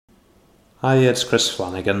Hi, it's Chris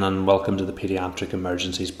Flanagan and welcome to the Paediatric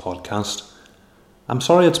Emergencies podcast. I'm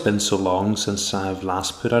sorry it's been so long since I've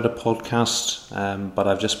last put out a podcast, but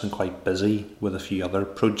I've just been quite busy with a few other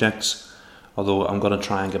projects, although I'm going to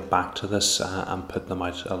try and get back to this and put them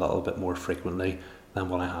out a little bit more frequently than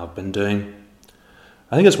what I have been doing.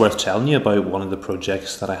 I think it's worth telling you about one of the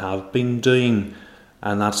projects that I have been doing,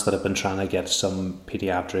 and that's that I've been trying to get some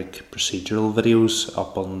paediatric procedural videos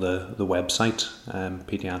up on the website,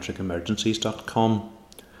 paediatricemergencies.com.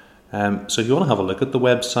 So if you want to have a look at the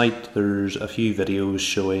website, there's a few videos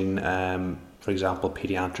showing, for example,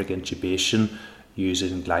 paediatric intubation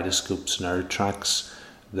using gyroscopes and air tracks.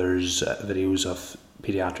 There's videos of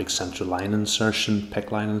paediatric central line insertion, PICC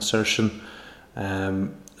line insertion.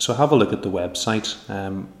 So have a look at the website.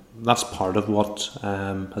 That's part of what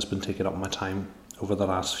has been taking up my time over the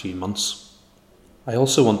last few months. I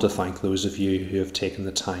also want to thank those of you who have taken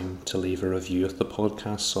the time to leave a review of the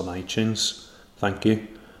podcasts on iTunes. Thank you.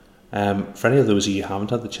 For any of those of you who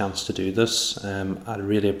haven't had the chance to do this, I'd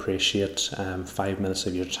really appreciate 5 minutes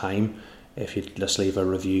of your time if you'd just leave a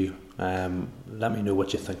review. Let me know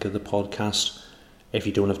what you think of the podcast. If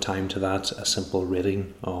you don't have time to that, a simple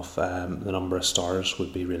rating of the number of stars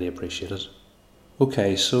would be really appreciated.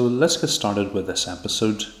 Okay, so let's get started with this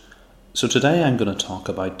episode. So today I'm going to talk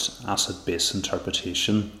about acid-base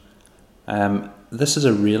interpretation. This is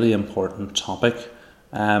a really important topic,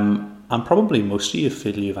 and probably most of you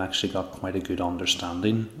feel you've actually got quite a good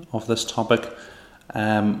understanding of this topic,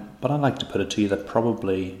 but I'd like to put it to you that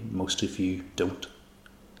probably most of you don't.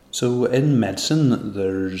 So in medicine,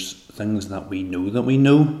 there's things that we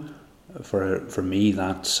know. For me,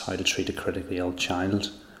 that's how to treat a critically ill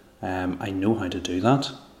child. I know how to do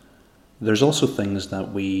that. There's also things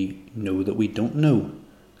that we know that we don't know.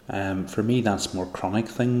 For me, that's more chronic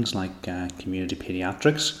things like community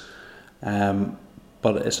paediatrics.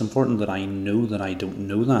 But it's important that I know that I don't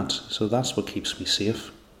know that. So that's what keeps me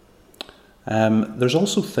safe. There's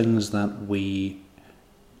also things that we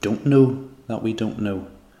don't know that we don't know.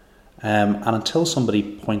 And until somebody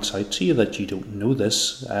points out to you that you don't know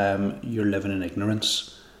this, you're living in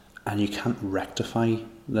ignorance. And you can't rectify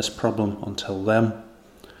this problem until then.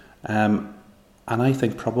 And I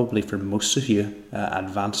think probably for most of you,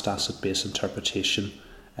 advanced acid-base interpretation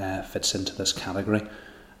fits into this category.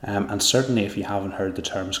 And certainly if you haven't heard the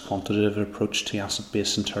terms quantitative approach to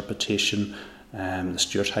acid-base interpretation, the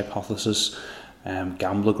Stewart hypothesis,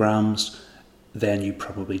 gamblograms, then you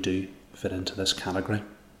probably do fit into this category.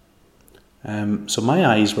 So my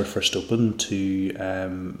eyes were first opened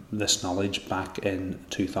to this knowledge back in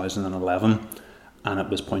 2011. And it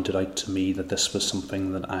was pointed out to me that this was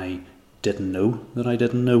something that I didn't know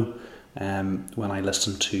when I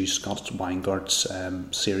listened to Scott Weingart's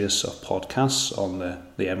series of podcasts on the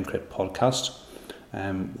MCRIT podcast,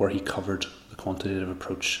 where he covered the quantitative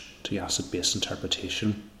approach to acid-base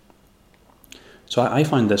interpretation. So I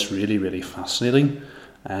found this really, really fascinating.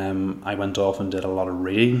 I went off and did a lot of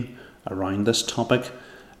reading around this topic,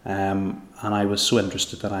 and I was so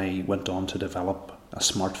interested that I went on to develop a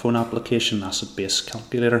smartphone application, acid-base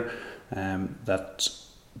calculator, that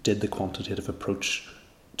did the quantitative approach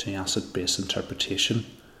to acid-base interpretation.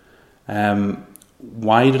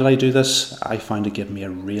 Why did I do this? I found it gave me a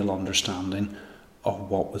real understanding of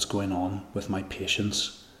what was going on with my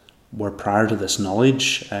patients. Where prior to this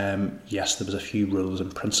knowledge, yes, there was a few rules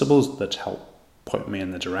and principles that helped point me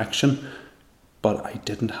in the direction, but I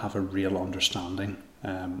didn't have a real understanding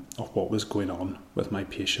of what was going on with my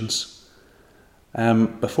patients.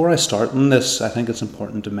 Before I start on this, I think it's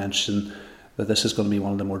important to mention that this is going to be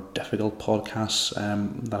one of the more difficult podcasts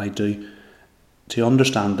that I do. To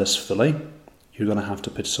understand this fully, you're going to have to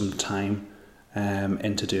put some time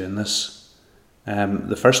into doing this.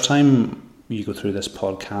 The first time you go through this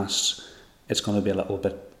podcast, it's going to be a little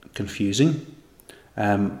bit confusing.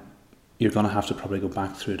 You're going to have to probably go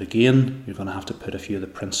back through it again. You're going to have to put a few of the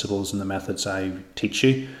principles and the methods I teach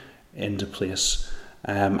you into place.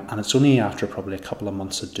 And it's only after probably a couple of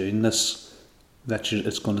months of doing this that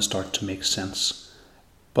it's going to start to make sense.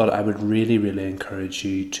 But I would really, really encourage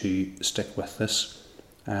you to stick with this.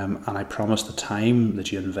 And I promise the time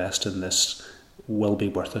that you invest in this will be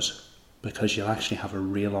worth it, because you'll actually have a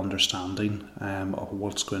real understanding of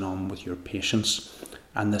what's going on with your patients,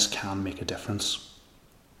 and this can make a difference.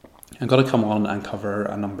 I'm going to come on and cover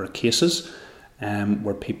a number of cases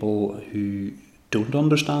where people who don't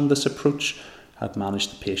understand this approach have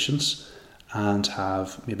managed the patients and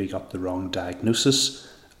have maybe got the wrong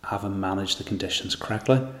diagnosis, haven't managed the conditions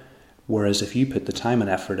correctly. Whereas if you put the time and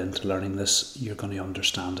effort into learning this, you're going to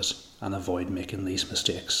understand it and avoid making these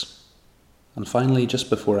mistakes. And finally, just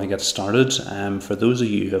before I get started, for those of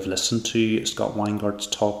you who have listened to Scott Weingart's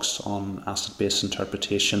talks on acid-base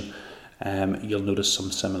interpretation, you'll notice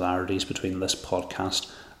some similarities between this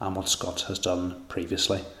podcast and what Scott has done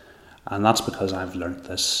previously. And that's because I've learnt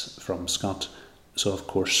this from Scott, so of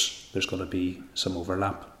course there's going to be some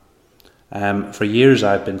overlap. For years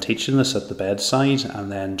I've been teaching this at the bedside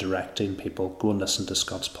and then directing people, go and listen to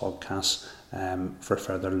Scott's podcasts for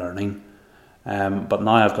further learning. But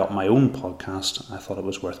now I've got my own podcast, I thought it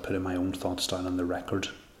was worth putting my own thoughts down on the record.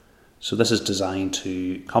 So this is designed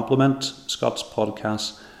to complement Scott's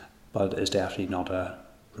podcasts, but is definitely not a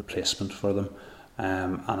replacement for them.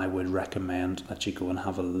 And I would recommend that you go and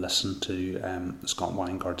have a listen to Scott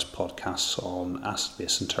Weingart's podcasts on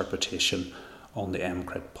acid-base interpretation on the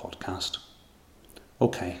MCRIT podcast.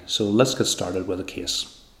 Okay, so let's get started with a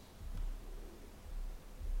case.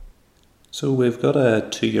 So we've got a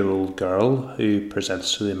 2-year-old girl who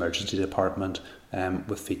presents to the emergency department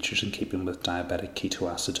with features in keeping with diabetic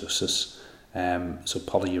ketoacidosis, so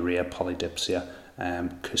polyuria, polydipsia,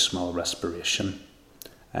 Kussmaul respiration.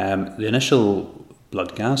 The initial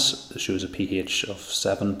blood gas shows a pH of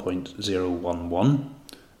 7.011,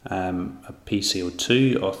 a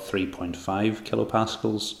PCO2 of 3.5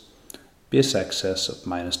 kilopascals, base excess of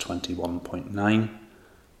minus 21.9,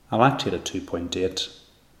 a lactate of 2.8,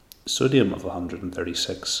 sodium of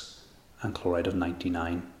 136, and chloride of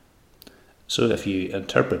 99. So if you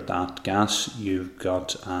interpret that gas, you've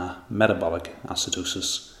got a metabolic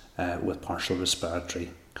acidosis with partial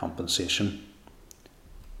respiratory compensation.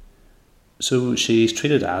 So she's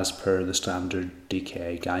treated as per the standard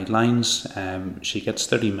DKA guidelines. She gets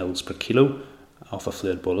 30 mL per kilo of a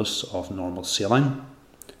fluid bolus of normal saline.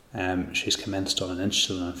 She's commenced on an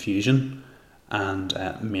insulin infusion and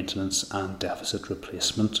maintenance and deficit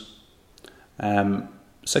replacement.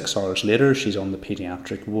 6 hours later, she's on the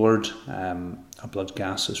paediatric ward. A blood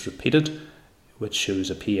gas is repeated, which shows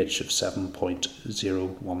a pH of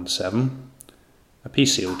 7.017, a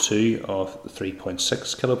PCO2 of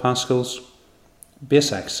 3.6 kilopascals,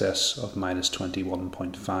 base excess of minus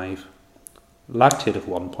 21.5, lactate of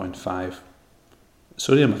 1.5,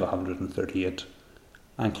 sodium of 138,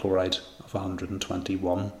 and chloride of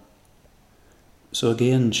 121. So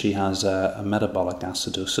again, she has a metabolic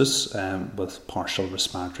acidosis with partial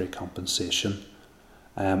respiratory compensation,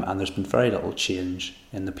 and there's been very little change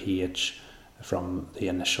in the pH from the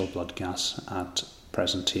initial blood gas at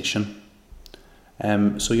presentation.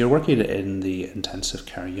 So you're working in the intensive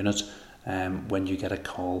care unit when you get a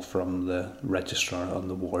call from the registrar on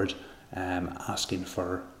the ward asking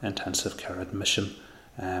for intensive care admission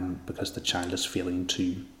because the child is failing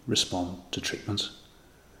to respond to treatment.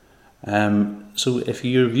 So if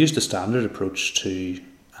you've used a standard approach to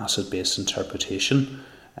acid-base interpretation,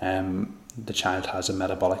 the child has a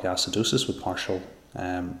metabolic acidosis with partial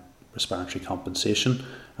respiratory compensation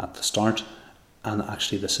at the start, and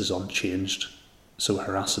actually this is unchanged. So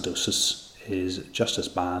her acidosis is just as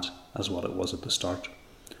bad as what it was at the start.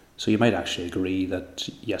 So you might actually agree that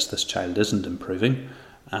yes, this child isn't improving,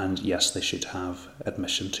 and yes, they should have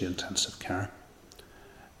admission to intensive care.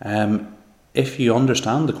 If you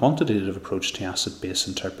understand the quantitative approach to acid-base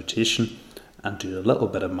interpretation and do a little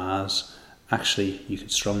bit of maths, actually you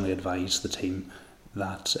could strongly advise the team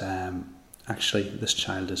that actually this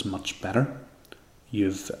child is much better.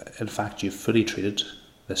 You've fully treated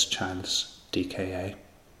this child's DKA.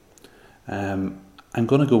 I'm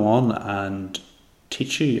going to go on and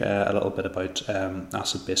teach you a little bit about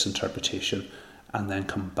acid-base interpretation and then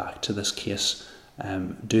come back to this case,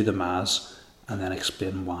 do the maths, and then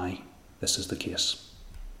explain why this is the case.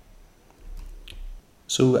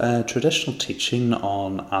 So traditional teaching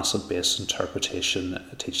on acid-base interpretation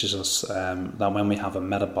teaches us that when we have a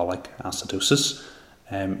metabolic acidosis,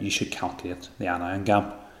 you should calculate the anion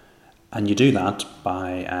gap. And you do that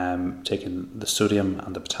by taking the sodium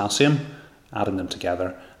and the potassium, adding them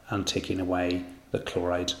together and taking away the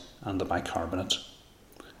chloride and the bicarbonate.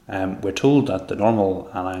 We're told that the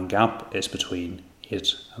normal anion gap is between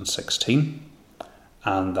 8 and 16,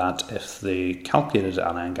 and that if the calculated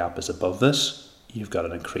anion gap is above this, you've got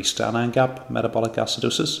an increased anion gap metabolic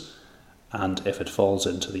acidosis, and if it falls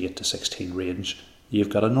into the 8 to 16 range, you've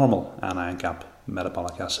got a normal anion gap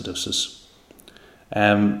metabolic acidosis.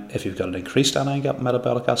 If you've got an increased anion gap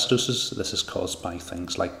metabolic acidosis, this is caused by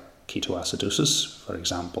things like ketoacidosis, for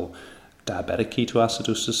example, diabetic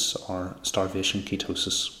ketoacidosis or starvation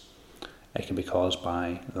ketosis. It can be caused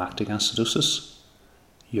by lactic acidosis,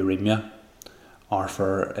 uremia, or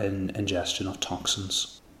for ingestion of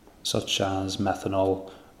toxins such as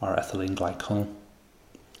methanol or ethylene glycol.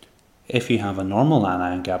 If you have a normal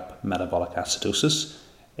anion gap metabolic acidosis,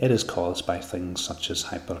 It is caused by things such as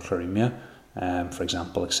hyperchloremia, for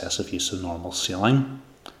example, excessive use of normal saline,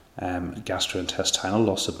 gastrointestinal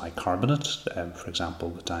loss of bicarbonate, for example,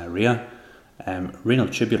 with diarrhea, renal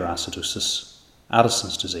tubular acidosis,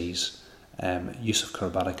 Addison's disease, use of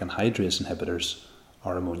carbonic anhydrase inhibitors,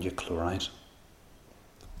 or ammonia chloride.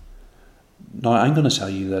 Now, I'm going to tell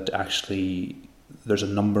you that actually there's a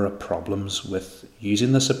number of problems with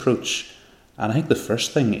using this approach, and I think the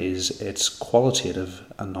first thing is it's qualitative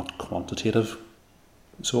and not quantitative.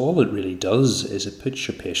 So all it really does is it puts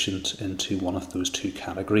your patient into one of those two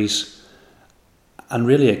categories, and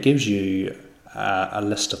really it gives you a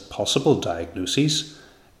list of possible diagnoses,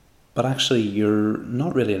 but actually you're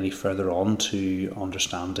not really any further on to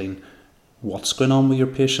understanding what's going on with your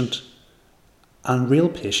patient. And real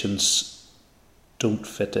patients don't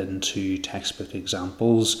fit into textbook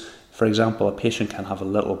examples. For example, a patient can have a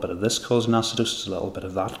little bit of this causing acidosis, a little bit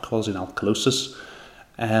of that causing alkalosis,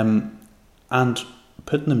 and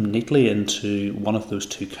putting them neatly into one of those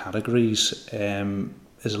two categories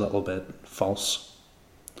is a little bit false.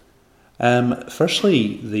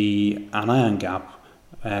 Firstly, the anion gap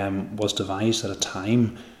was devised at a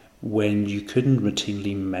time when you couldn't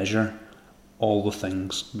routinely measure all the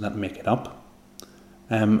things that make it up.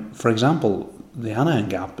 For example, the anion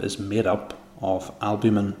gap is made up of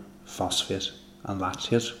albumin, phosphate and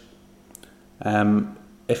lactate.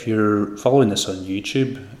 If you're following this on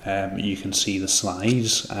YouTube, you can see the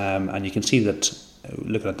slides, and you can see that,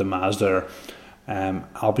 looking at the maths there,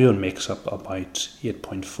 albumin makes up about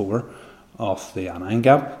 8.4 of the anion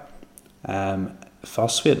gap,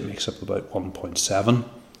 phosphate makes up about 1.7,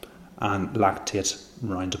 and lactate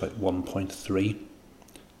around about 1.3.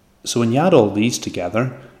 So when you add all these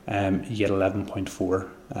together, you get 11.4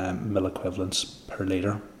 milliequivalents per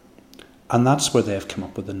litre. And that's where they've come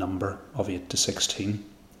up with the number of 8 to 16.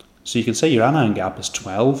 So you can say your anion gap is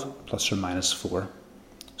 12 plus or minus 4.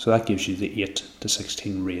 So that gives you the 8 to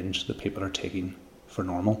 16 range that people are taking for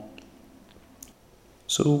normal.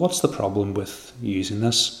 So what's the problem with using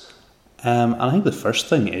this? And I think the first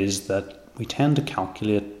thing is that we tend to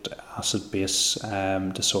calculate acid-base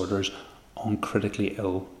disorders on critically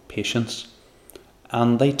ill patients,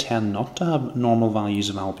 and they tend not to have normal values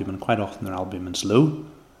of albumin. Quite often their albumin's low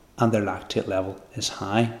and their lactate level is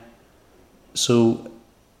high. So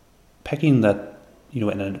picking that,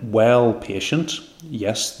 in a well patient,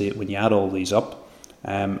 yes, when you add all these up,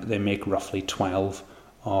 they make roughly 12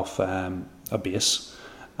 of a base,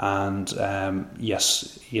 and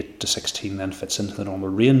yes, 8 to 16 then fits into the normal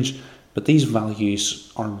range, but these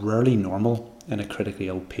values are rarely normal in a critically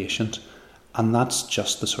ill patient. And that's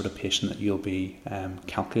just the sort of patient that you'll be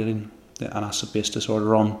calculating an acid-base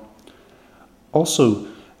disorder on. Also,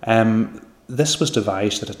 this was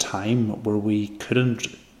devised at a time where we couldn't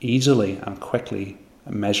easily and quickly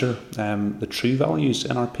measure the true values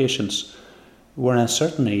in our patients, whereas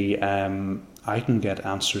certainly I can get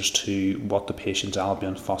answers to what the patient's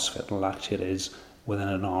albumin, phosphate and lactate is within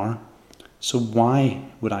an hour. So why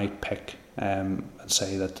would I pick and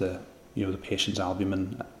say that the patient's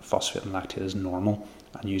albumin, phosphate and lactate is normal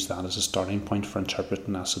and use that as a starting point for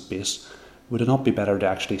interpreting acid base? Would it not be better to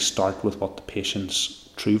actually start with what the patient's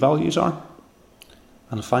true values are?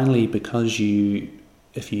 And finally, because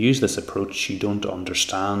if you use this approach, you don't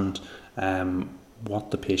understand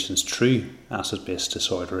what the patient's true acid base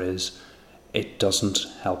disorder is, it doesn't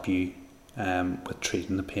help you with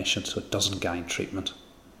treating the patient, so it doesn't guide treatment.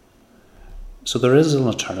 So there is an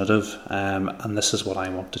alternative, and this is what I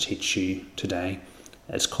want to teach you today.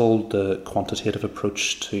 It's called the quantitative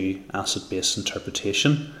approach to acid-base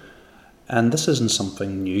interpretation, and this isn't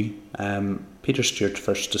something new. Peter Stewart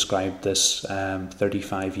first described this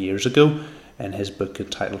 35 years ago in his book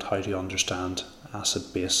entitled How to Understand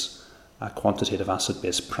Acid-Base, a quantitative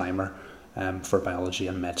acid-base primer for biology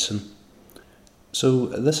and medicine. So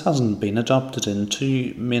this hasn't been adopted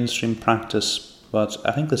into mainstream practice, but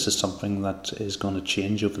I think this is something that is going to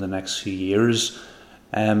change over the next few years.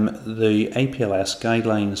 The APLS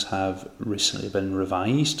guidelines have recently been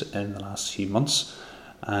revised in the last few months,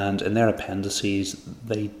 and in their appendices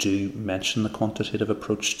they do mention the quantitative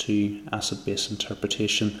approach to acid-base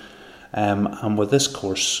interpretation. And with this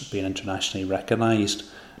course being internationally recognised,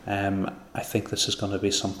 I think this is going to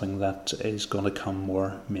be something that is going to come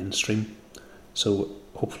more mainstream. So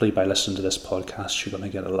hopefully by listening to this podcast you're going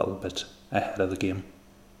to get a little bit ahead of the game.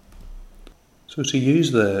 So to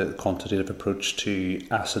use the quantitative approach to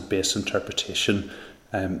acid-base interpretation,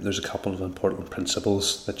 there's a couple of important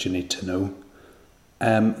principles that you need to know.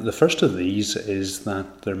 The first of these is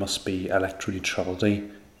that there must be electroneutrality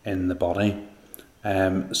in the body,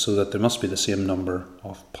 so that there must be the same number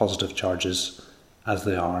of positive charges as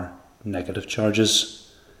they are negative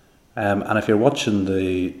charges. And if you're watching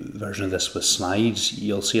the version of this with slides,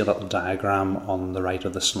 you'll see a little diagram on the right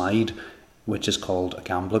of the slide, which is called a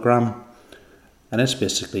gamblogram. And it's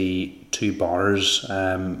basically two bars.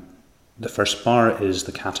 The first bar is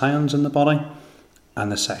the cations in the body,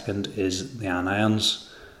 and the second is the anions.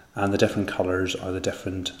 And the different colours are the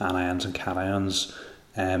different anions and cations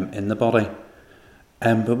in the body.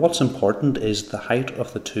 But what's important is the height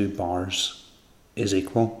of the two bars is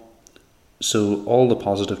equal. So all the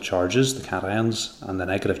positive charges, the cations, and the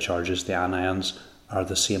negative charges, the anions, are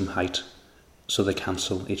the same height. So they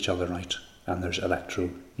cancel each other out, and there's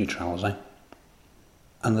electroneutrality.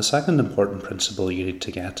 And the second important principle you need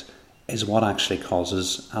to get is what actually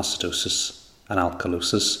causes acidosis and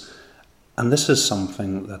alkalosis. And this is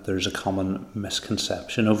something that there's a common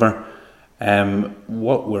misconception over.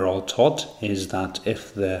 What we're all taught is that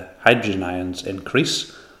if the hydrogen ions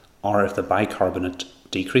increase, or if the bicarbonate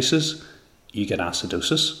decreases, you get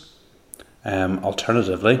acidosis.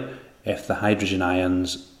 Alternatively, if the hydrogen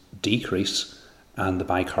ions decrease and the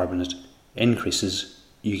bicarbonate increases,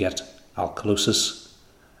 you get alkalosis.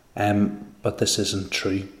 But this isn't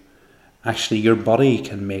true. Actually, your body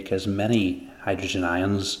can make as many hydrogen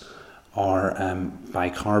ions or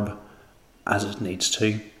bicarb as it needs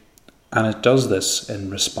to, and it does this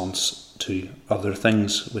in response to other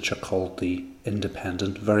things which are called the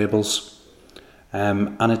independent variables,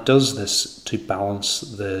 and it does this to balance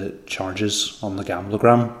the charges on the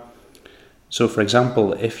gamblogram. So for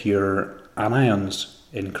example, if your anions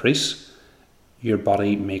increase, your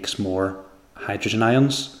body makes more hydrogen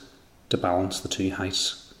ions to balance the two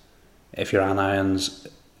heights. If your anions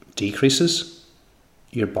decreases,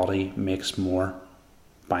 your body makes more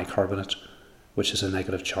bicarbonate, which is a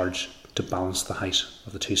negative charge, to balance the height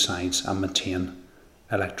of the two sides and maintain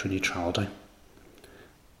electroneutrality.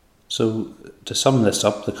 So to sum this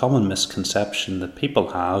up, the common misconception that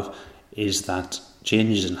people have is that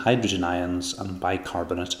changes in hydrogen ions and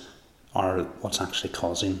bicarbonate are what's actually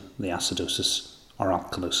causing the acidosis or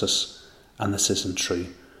alkalosis, and this isn't true.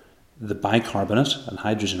 The bicarbonate and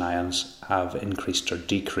hydrogen ions have increased or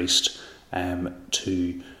decreased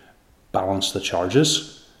to balance the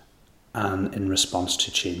charges and in response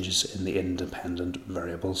to changes in the independent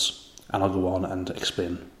variables. And I'll go on and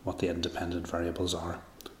explain what the independent variables are.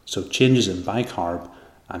 So changes in bicarb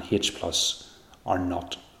and H+ are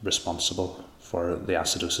not responsible for the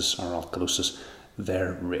acidosis or alkalosis.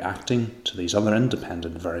 They're reacting to these other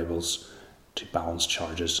independent variables to balance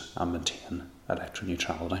charges and maintain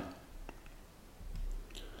electroneutrality.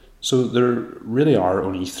 So there really are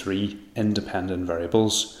only three independent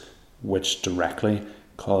variables which directly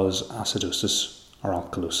cause acidosis or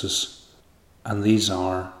alkalosis, and these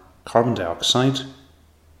are carbon dioxide,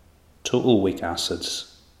 total weak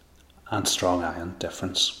acids, and strong ion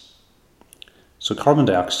difference. So carbon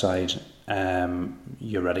dioxide,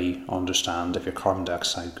 you already understand if your carbon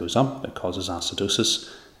dioxide goes up, it causes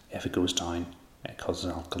acidosis. If it goes down, it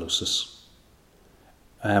causes alkalosis.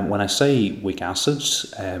 When I say weak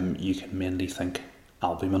acids, you can mainly think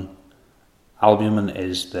albumin. Albumin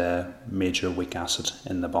is the major weak acid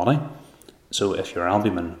in the body. So if your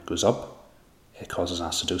albumin goes up, it causes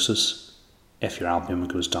acidosis. If your albumin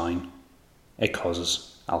goes down, it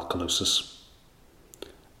causes alkalosis.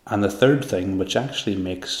 And the third thing, which actually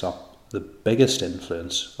makes up the biggest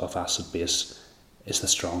influence of acid-base, is the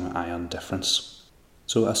strong ion difference.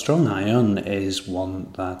 So a strong ion is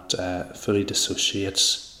one that fully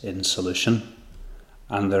dissociates in solution,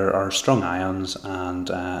 and there are strong ions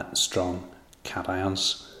and strong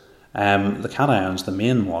cations. The cations, the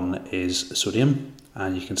main one is sodium,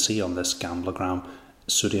 and you can see on this gamblogram,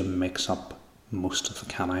 sodium makes up most of the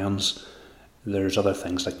cations. There's other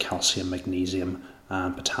things like calcium, magnesium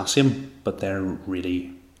and potassium, but they're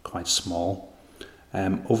really quite small.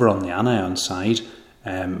 Over on the anion side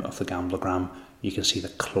of the gamblogram, you can see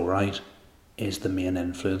that chloride is the main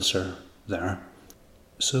influencer there.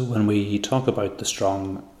 So when we talk about the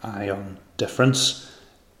strong ion difference,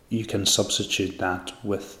 you can substitute that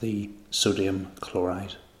with the sodium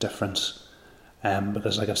chloride difference.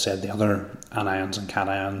 Because like I've said, the other anions and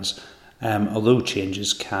cations, although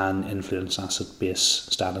changes can influence acid-base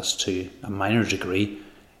status to a minor degree,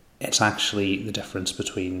 it's actually the difference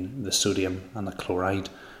between the sodium and the chloride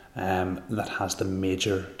that has the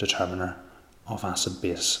major determiner of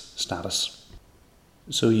acid-base status.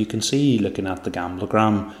 So you can see, looking at the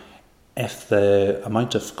gamblogram, if the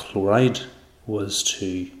amount of chloride was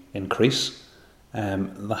to increase,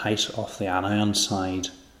 the height of the anion side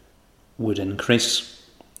would increase.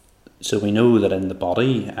 So we know that in the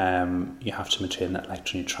body you have to maintain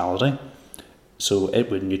electroneutrality. So it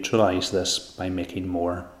would neutralise this by making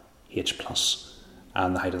more H+,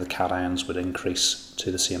 and the height of the cations would increase to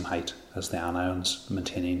the same height as the anions,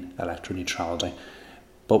 maintaining electroneutrality,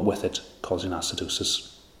 but with it causing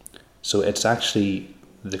acidosis. So it's actually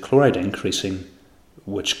the chloride increasing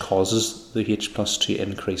which causes the H+ to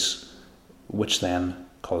increase, which then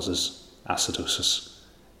causes acidosis.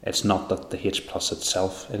 It's not that the H+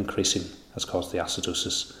 itself increasing has caused the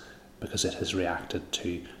acidosis, because it has reacted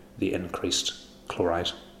to the increased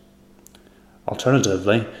chloride.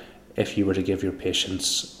 Alternatively, if you were to give your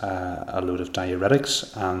patients a load of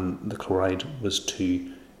diuretics and the chloride was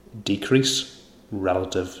to decrease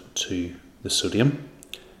relative to the sodium,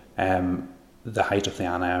 the height of the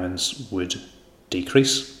anions would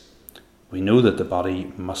decrease. We know that the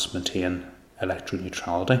body must maintain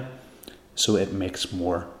electroneutrality, so it makes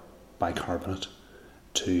more bicarbonate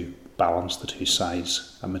to balance the two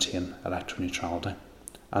sides and maintain electroneutrality,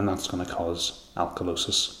 and that's going to cause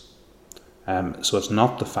alkalosis. So it's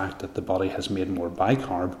not the fact that the body has made more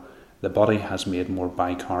bicarb, the body has made more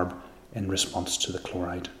bicarb in response to the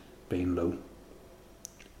chloride being low.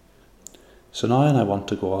 So now I want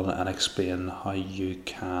to go on and explain how you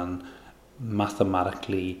can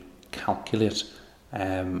mathematically calculate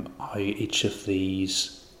how each of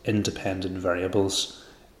these independent variables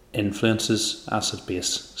influences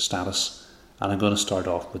acid-base status. And I'm going to start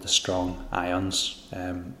off with the strong ions,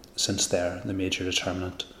 since they're the major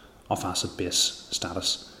determinant of acid-base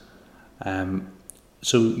status.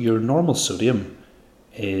 So your normal sodium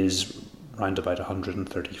is around about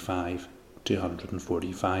 135 to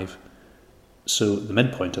 145. So the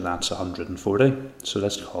midpoint of that's 140. So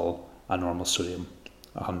let's call a normal sodium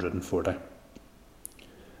 140.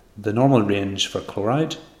 The normal range for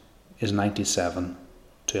chloride is 97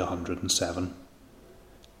 to 107.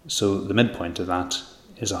 So the midpoint of that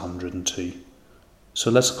is 102. So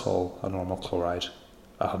let's call a normal chloride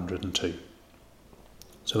 102.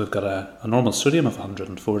 So we've got a normal sodium of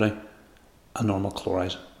 140, a normal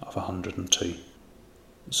chloride of 102.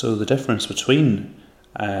 So the difference between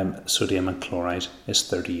sodium and chloride is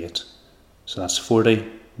 38. So that's 40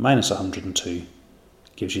 minus 102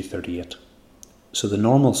 gives you 38. So the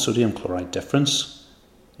normal sodium chloride difference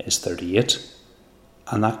is 38,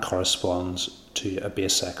 and that corresponds to a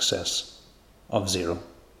base excess of 0.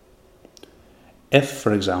 If,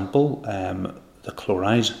 for example, the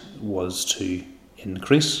chloride was to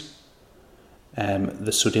increase,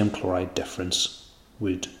 the sodium chloride difference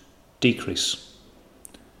would decrease.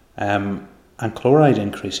 And chloride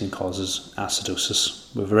increasing causes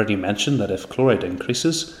acidosis. We've already mentioned that if chloride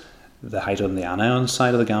increases, the height on the anion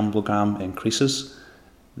side of the gamble-gram increases.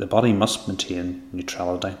 The body must maintain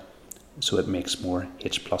neutrality, so it makes more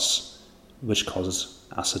H+, which causes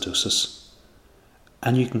acidosis.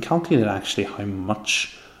 And you can calculate actually how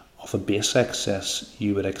much of a base excess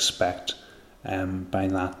you would expect by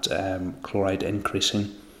that chloride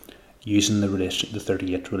increasing using the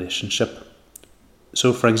 38 relationship.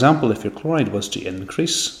 So for example, if your chloride was to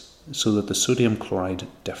increase so that the sodium chloride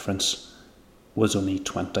difference was only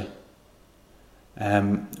 20,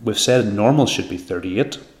 we've said normal should be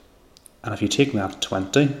 38, and if you take that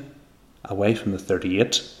 20 away from the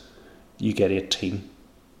 38, you get 18.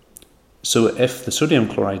 So if the sodium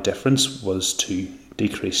chloride difference was to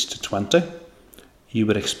decrease to 20, you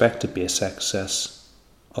would expect a base excess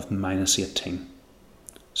of minus 18.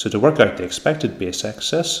 So to work out the expected base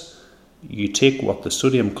excess, you take what the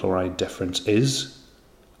sodium chloride difference is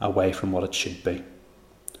away from what it should be.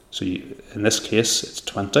 So in this case, it's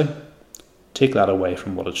 20. Take that away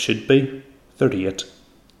from what it should be, 38,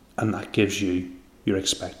 and that gives you your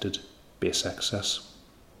expected base excess.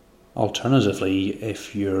 Alternatively,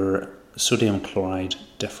 if your sodium chloride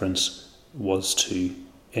difference was to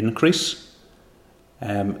increase,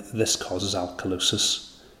 this causes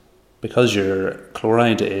alkalosis. Because your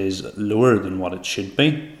chloride is lower than what it should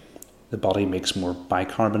be, the body makes more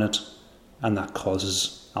bicarbonate, and that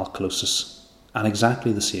causes alkalosis. And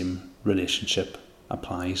exactly the same relationship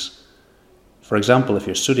applies. For example, if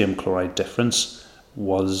your sodium chloride difference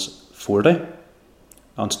was 40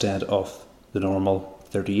 instead of the normal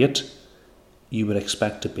 38, you would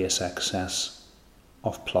expect a base excess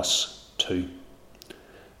of plus 2.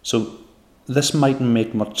 So this mightn't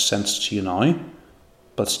make much sense to you now,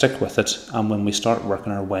 but stick with it, and when we start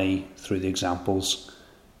working our way through the examples,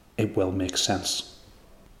 it will make sense.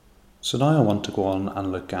 So now I want to go on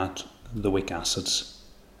and look at the weak acids.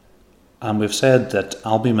 And we've said that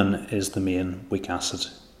albumin is the main weak acid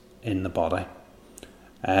in the body.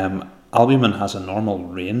 Albumin has a normal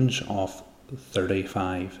range of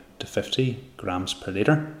 35 to 50 grams per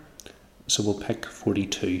litre, so we'll pick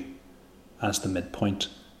 42 as the midpoint,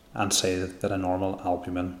 and say that a normal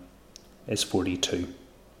albumin is 42.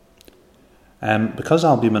 Because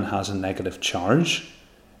albumin has a negative charge,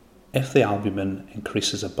 if the albumin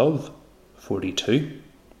increases above 42,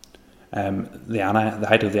 the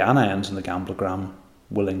height of the anions in the gamblogram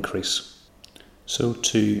will increase. So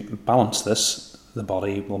to balance this, the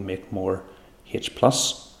body will make more H+,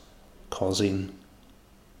 causing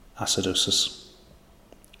acidosis.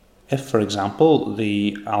 If, for example,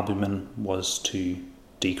 the albumin was to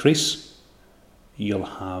decrease, you'll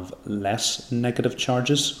have less negative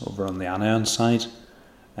charges over on the anion side.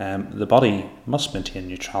 The body must maintain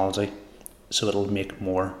neutrality, so it'll make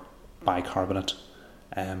more bicarbonate,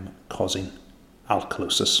 causing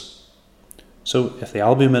alkalosis. So if the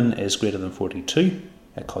albumin is greater than 42,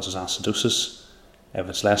 it causes acidosis. If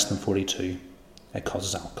it's less than 42, it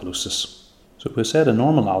causes alkalosis. So we said a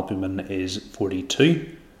normal albumin is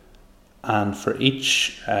 42, and for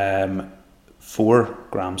each 4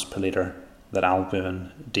 grams per litre that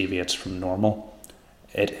albumin deviates from normal,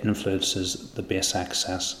 it influences the base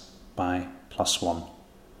excess by +1.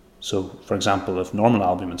 So, for example, if normal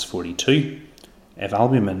albumin is 42, if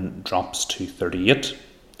albumin drops to 38,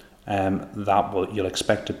 you'll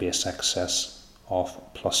expect a base excess of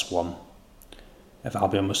 +1. If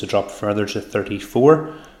albumin was to drop further to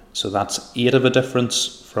 34, so that's 8 of a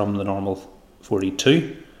difference from the normal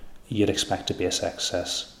 42, you'd expect a base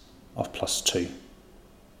excess of +2.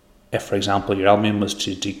 If, for example, your albumin was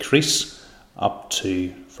to decrease up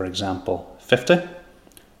to, for example, 50,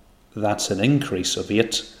 that's an increase of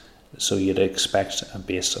 8, so you'd expect a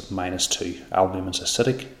base of -2. Albumin's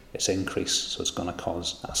acidic, it's increased, so it's going to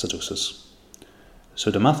cause acidosis.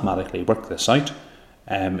 So to mathematically work this out,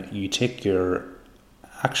 you take your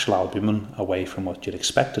actual albumin away from what you'd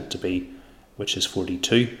expect it to be, which is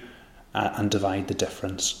 42, and divide the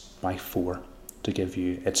difference by 4 to give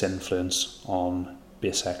you its influence on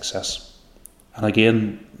base excess. And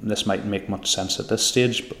again, this might make much sense at this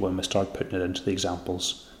stage, but when we start putting it into the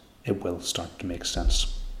examples, it will start to make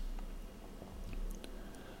sense.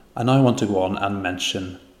 I now want to go on and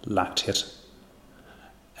mention lactate.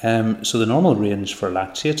 So the normal range for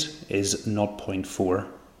lactate is 0.4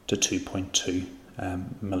 to 2.2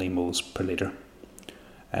 millimoles per litre.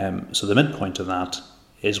 So the midpoint of that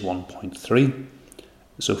is 1.3.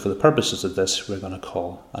 So for the purposes of this, we're going to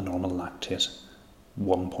call a normal lactate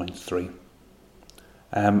 1.3.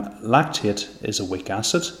 Lactate is a weak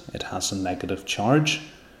acid. It has a negative charge.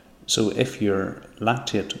 So if your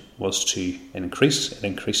lactate was to increase, it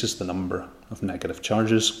increases the number of negative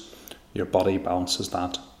charges. Your body balances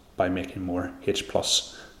that by making more H+,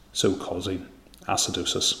 so causing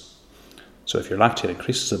acidosis. So if your lactate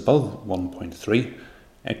increases above 1.3,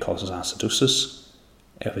 it causes acidosis.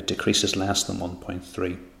 If it decreases less than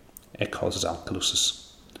 1.3, it causes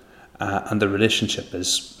alkalosis. And the relationship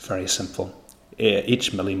is very simple.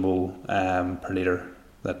 Each millimole per litre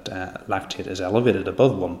that lactate is elevated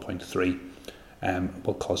above 1.3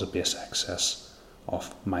 will cause a base excess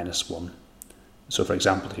of -1. So for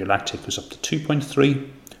example, if your lactate goes up to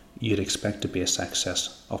 2.3, you'd expect a base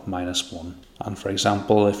excess of -1. And for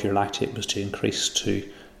example, if your lactate was to increase to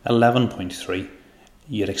 11.3,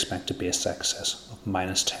 you'd expect a base excess of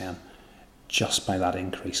 -10 just by that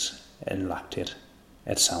increase in lactate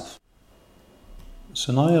itself.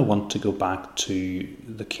 So now I want to go back to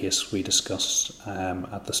the case we discussed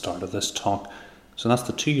at the start of this talk. So that's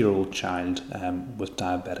the 2-year-old child with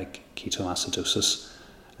diabetic ketoacidosis.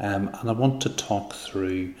 And I want to talk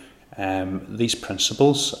through these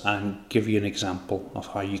principles and give you an example of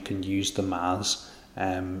how you can use the maths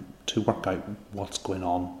to work out what's going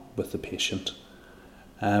on with the patient.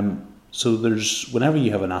 So whenever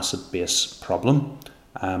you have an acid-base problem,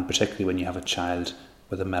 particularly when you have a child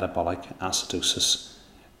with a metabolic acidosis,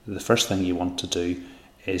 the first thing you want to do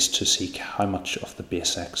is to seek how much of the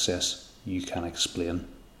base excess you can explain.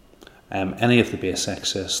 Any of the base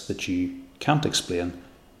excess that you can't explain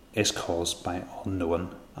is caused by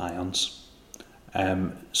unknown ions.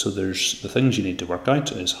 So the things you need to work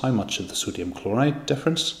out is how much of the sodium chloride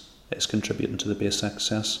difference is contributing to the base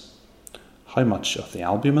excess, how much of the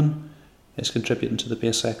albumin is contributing to the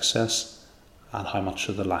base excess, and how much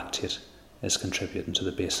of the lactate is contributing to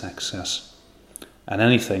the base excess. And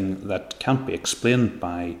anything that can't be explained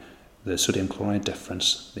by the sodium chloride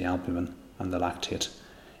difference, the albumin and the lactate,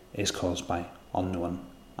 is caused by unknown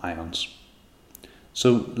ions.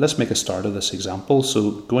 So let's make a start of this example. So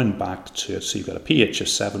going back to it, so you've got a pH of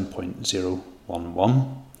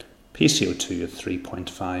 7.011, PCO2 of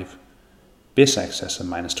 3.5, base excess of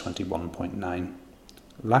 -21.9,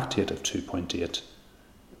 lactate of 2.8,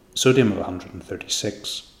 sodium of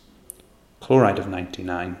 136, chloride of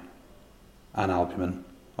 99, and albumin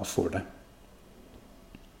of 40.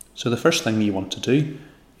 So the first thing you want to do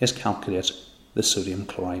is calculate the sodium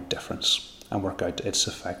chloride difference and work out its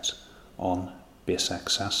effect on base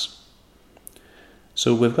excess.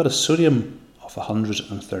 So we've got a sodium of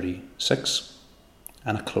 136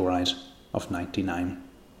 and a chloride of 99.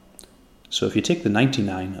 So if you take the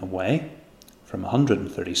 99 away from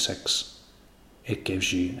 136, it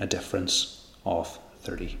gives you a difference of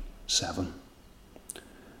 37.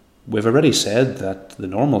 We've already said that the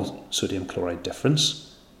normal sodium chloride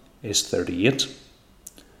difference is 38.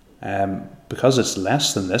 Because it's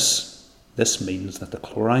less than this means that the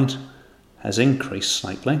chloride has increased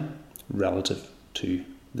slightly relative to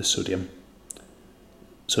the sodium.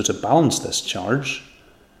 So to balance this charge,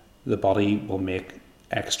 the body will make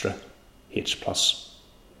extra H+.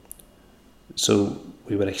 So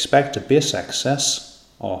we would expect a base excess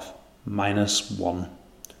of -1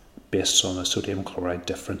 based on a sodium chloride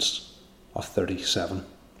difference of 37.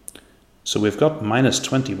 So we've got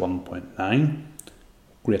 -21.9.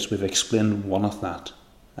 Great, we've explained one of that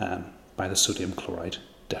by the sodium chloride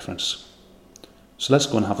difference. So let's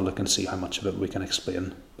go and have a look and see how much of it we can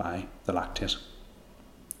explain by the lactate.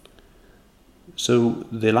 So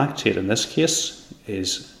the lactate in this case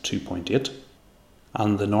is 2.8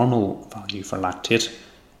 and the normal value for lactate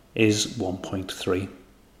is 1.3.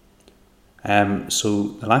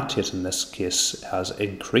 So the lactate in this case has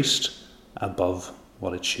increased above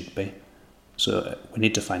what it should be. So we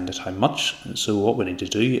need to find out how much. So what we need to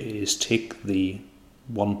do is take the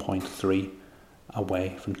 1.3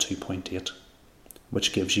 away from 2.8,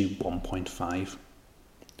 which gives you 1.5.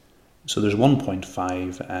 So there's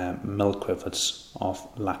 1.5 milliequivalents of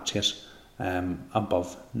lactate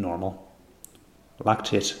above normal.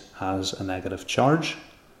 Lactate has a negative charge,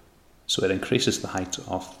 so it increases the height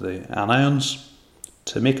of the anions.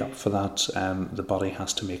 To make up for that, the body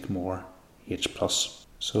has to make more H+.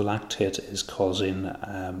 So lactate is causing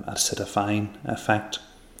acidifying effect.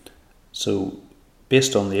 So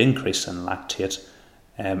based on the increase in lactate,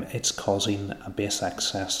 it's causing a base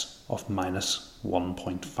excess of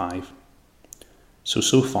 -1.5.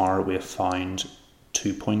 So far we have found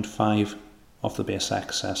 2.5 of the base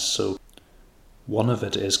excess. So one of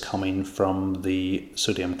it is coming from the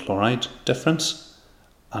sodium chloride difference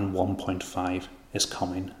and 1.5 is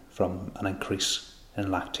coming from an increase in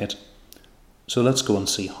lactate. So let's go and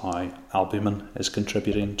see how albumin is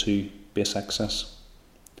contributing to base excess.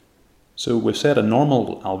 So we've said a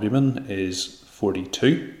normal albumin is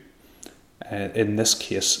 42. In this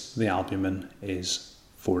case, the albumin is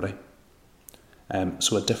 40.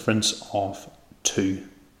 So a difference of 2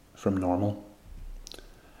 from normal.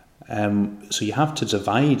 So you have to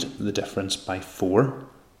divide the difference by 4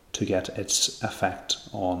 to get its effect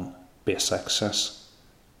on base excess.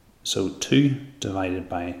 So 2 divided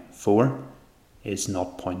by 4 is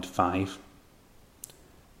 0.5.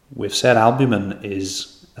 We've said albumin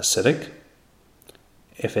is acidic.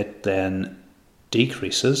 If it then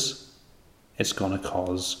decreases, it's going to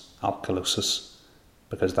cause alkalosis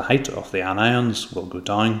because the height of the anions will go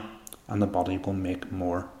down and the body will make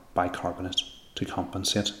more bicarbonate to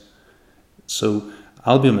compensate. So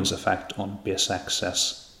albumin's effect on base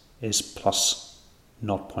excess is plus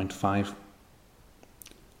 0.5.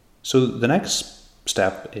 So the next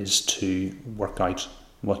step is to work out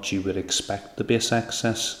what you would expect the base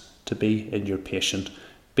excess to be in your patient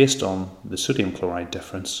based on the sodium chloride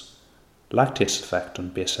difference, lactate's effect on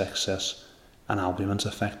base excess, and albumin's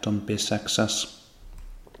effect on base excess.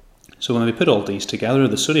 So when we put all these together,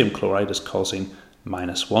 the sodium chloride is causing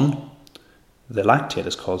 -1, the lactate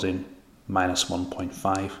is causing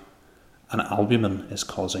 -1.5, and albumin is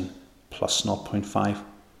causing plus 0.5.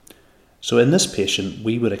 So in this patient,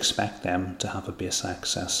 we would expect them to have a base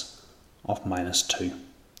excess of -2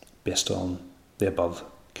 based on the above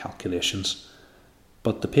calculations.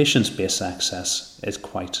 But the patient's base excess is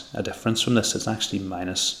quite a difference from this. It's actually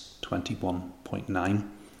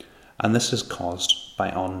 -21.9, and this is caused by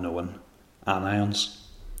unknown anions.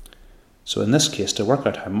 So in this case, to work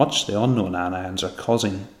out how much the unknown anions are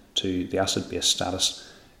causing to the acid-base status,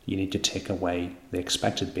 you need to take away the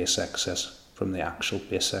expected base excess from the actual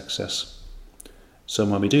base excess. So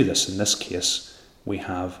when we do this, in this case, we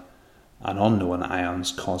have an unknown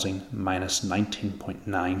ions causing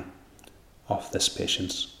 -19.9 of this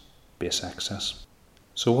patient's base excess.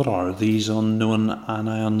 So what are these unknown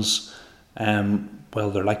anions?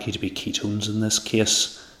 Well, they're likely to be ketones in this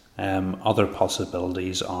case. Other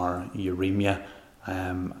possibilities are uremia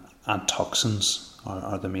and toxins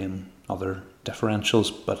are the main other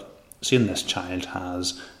differentials, but seeing this child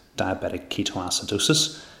has diabetic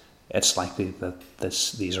ketoacidosis, it's likely that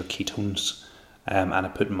these are ketones, and I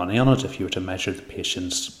put money on it. If you were to measure the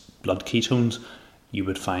patient's blood ketones, you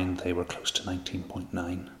would find they were close to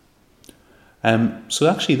 19.9. So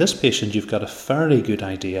actually this patient, you've got a fairly good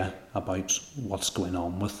idea about what's going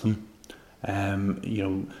on with them.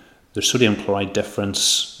 Their sodium chloride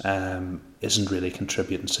difference isn't really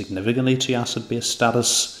contributing significantly to acid-base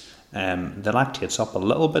status. The lactate's up a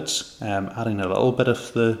little bit, adding a little bit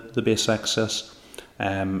of the base excess.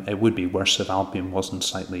 It would be worse if albumin wasn't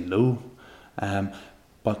slightly low.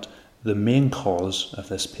 But the main cause of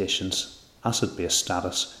this patient's acid-base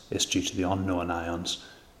status is due to the unknown ions,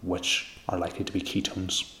 which are likely to be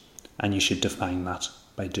ketones. And you should define that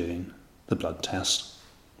by doing the blood test.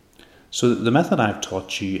 So the method I've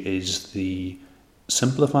taught you is the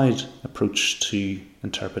simplified approach to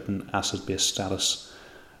interpreting acid-base status.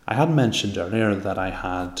 I had mentioned earlier that I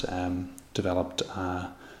had developed an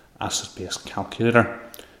acid-base calculator,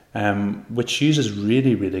 which uses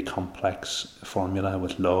really complex formula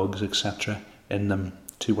with logs, etc. in them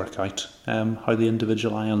to work out how the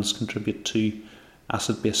individual ions contribute to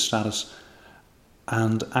acid-base status.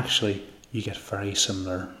 And actually, you get very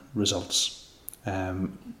similar results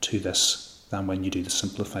to this than when you do the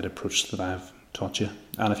simplified approach that I've taught you.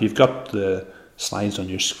 And if you've got the slides on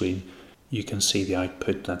your screen, you can see the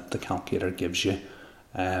output that the calculator gives you.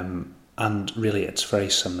 And really it's very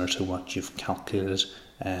similar to what you've calculated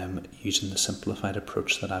using the simplified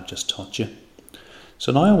approach that I've just taught you.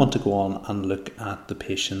 So now I want to go on and look at the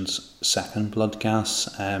patient's second blood gas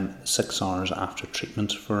 6 hours after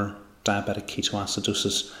treatment for diabetic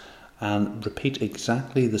ketoacidosis, and repeat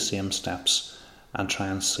exactly the same steps and try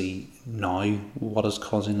and see now what is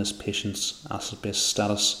causing this patient's acid-base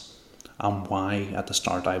status and why at the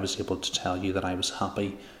start I was able to tell you that I was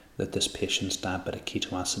happy that this patient's diabetic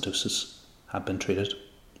ketoacidosis had been treated.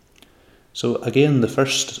 So again, the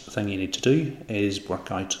first thing you need to do is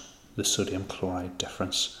work out the sodium chloride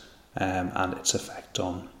difference and its effect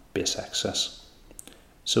on base excess.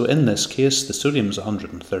 So in this case, the sodium is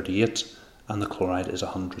 138 and the chloride is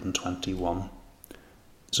 121.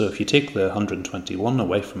 So if you take the 121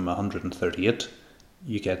 away from 138,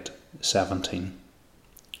 you get 17.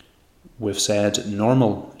 We've said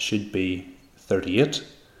normal should be 38,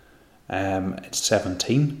 it's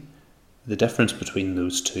 17. The difference between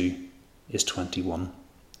those two is 21.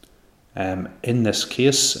 In this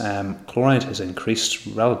case, chloride has increased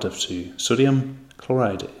relative to sodium.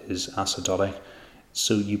 Chloride is acidotic,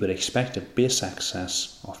 so you would expect a base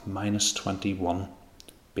excess of minus 21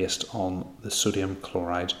 based on the sodium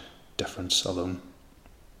chloride difference alone.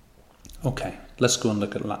 Okay, let's go and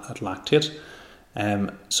look at lactate.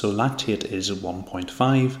 So lactate is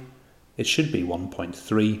 1.5. It should be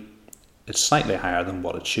 1.3. It's slightly higher than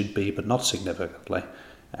what it should be, but not significantly.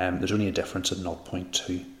 There's only a difference of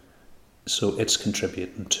 0.2. So it's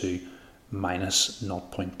contributing to minus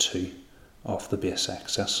 0.2 of the base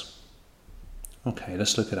excess. Okay,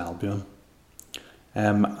 let's look at albumin.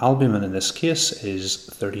 Albumin in this case is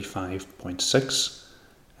 35.6.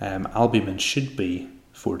 Albumin should be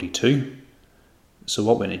 42. So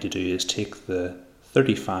what we need to do is take the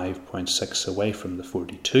 35.6 away from the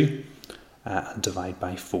 42 and divide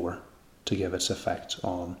by 4 to give its effect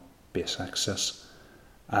on base excess.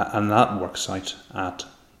 And that works out at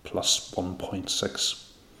plus 1.6.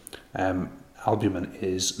 Albumin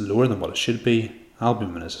is lower than what it should be.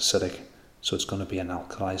 Albumin is acidic, so it's going to be an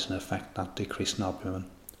alkalizing effect, that decrease in albumin.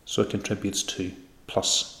 So it contributes to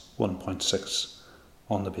plus 1.6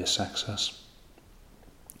 on the base excess.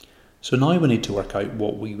 So now we need to work out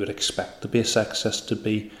what we would expect the base excess to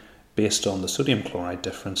be based on the sodium chloride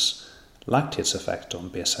difference, lactate's effect on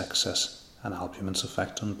base excess, and albumin's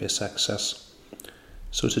effect on base excess.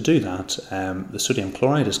 So to do that, the sodium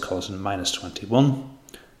chloride is causing minus 21,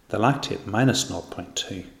 the lactate minus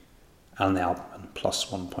 0.2, and the albumin plus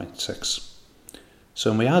 1.6. So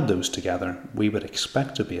when we add those together, we would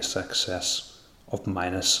expect a base excess of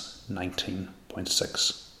minus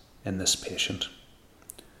 19.6 in this patient.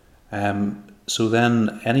 So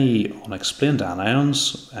then any unexplained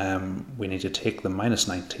anions, we need to take the minus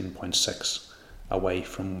 19.6 away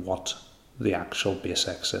from what the actual base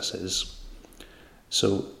excess is.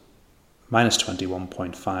 So minus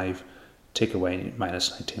 21.5, take away minus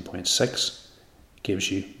 19.6, gives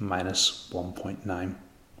you minus 1.9.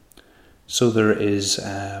 So there is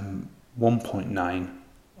 1.9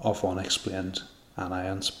 of unexplained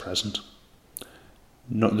anions present.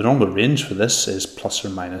 The normal range for this is plus or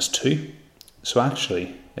minus 2. So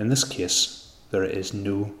actually, in this case, there is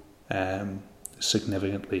no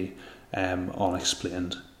significantly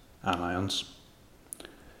unexplained anions.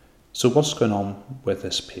 So what's going on with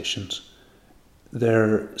this patient?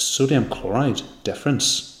 Their sodium chloride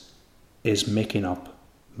difference is making up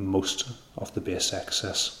most of the base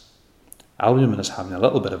excess. Albumin is having a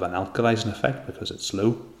little bit of an alkalizing effect because it's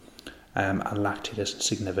low, and lactate is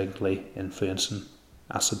significantly influencing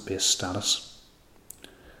acid-base status.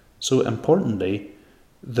 So importantly,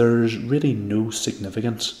 there's really no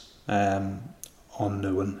significant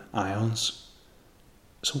unknown ions.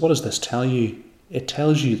 So what does this tell you? It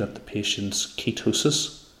tells you that the patient's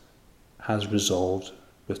ketosis has resolved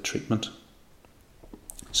with treatment.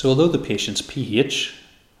 So although the patient's pH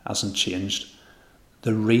hasn't changed,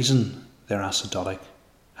 the reason they're acidotic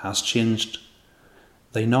has changed.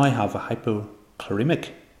 They now have a hypochloremic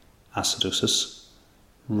acidosis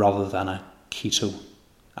rather than a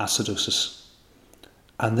ketoacidosis.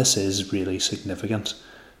 And this is really significant,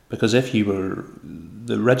 because if you were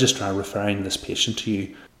the registrar referring this patient to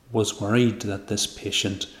you was worried that this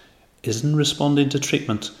patient isn't responding to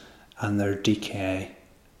treatment and their DKA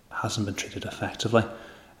hasn't been treated effectively,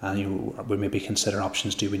 and we maybe consider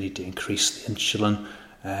options: do we need to increase the insulin?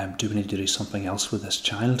 Do we need to do something else with this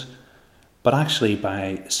child? But actually,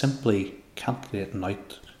 by simply calculating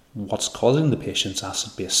out what's causing the patient's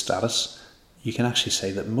acid-base status, you can actually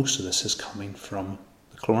say that most of this is coming from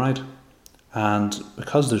the chloride. And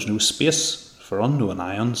because there's no space for unknown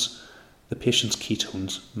ions, the patient's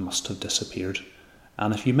ketones must have disappeared.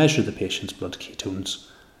 And if you measure the patient's blood ketones,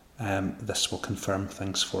 this will confirm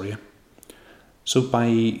things for you. So by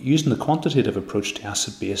using the quantitative approach to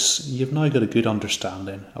acid-base, you've now got a good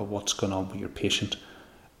understanding of what's going on with your patient,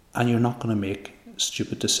 and you're not going to make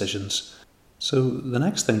stupid decisions. So the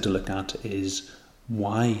next thing to look at is,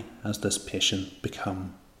 why has this patient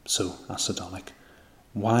become so acidotic?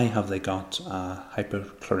 Why have they got a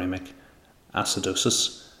hypochloremic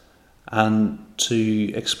acidosis? And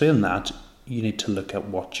to explain that, you need to look at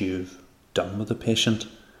what you've done with the patient.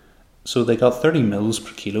 So they got 30 mils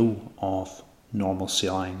per kilo of normal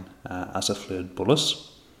saline as a fluid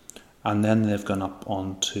bolus, and then they've gone up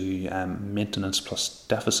onto maintenance plus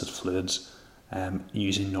deficit fluids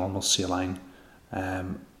using normal saline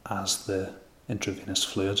as the intravenous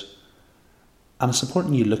fluid. And it's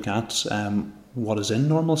important you look at what is in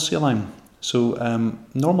normal saline. So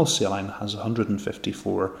normal saline has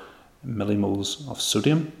 154 millimoles of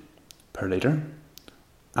sodium per litre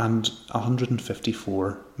and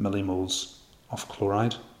 154 millimoles of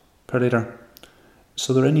chloride per litre.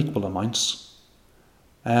 So they're in equal amounts.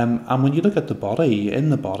 And when you look at the body, in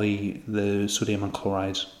the body, the sodium and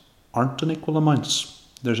chloride aren't in equal amounts.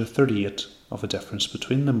 There's a 38 of a difference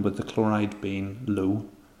between them, with the chloride being low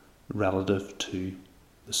relative to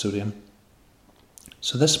the sodium.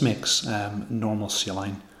 So this makes normal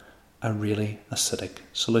saline a really acidic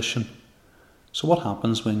solution. So what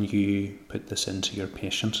happens when you put this into your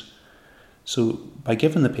patient? So by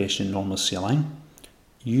giving the patient normal saline,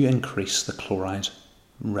 you increase the chloride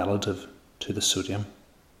relative to the sodium.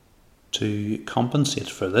 To compensate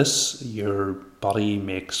for this, your body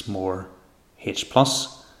makes more H+,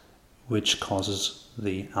 which causes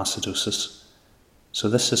the acidosis. So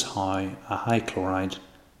this is how a high chloride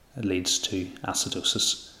leads to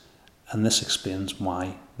acidosis, and this explains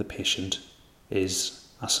why the patient is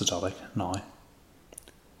acidotic now.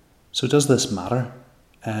 So does this matter?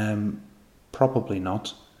 Probably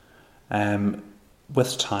not.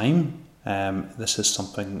 With time, this is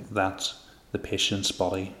something that the patient's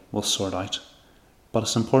body will sort out. But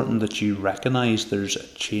it's important that you recognise there's a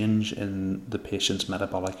change in the patient's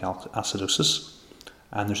metabolic acidosis,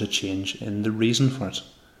 and there's a change in the reason for it.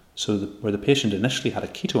 So where the patient initially had a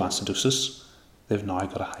ketoacidosis, they've now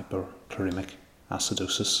got a hyperchloremic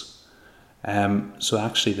acidosis. So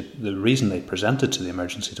actually the reason they presented to the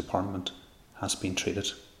emergency department has been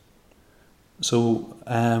treated. So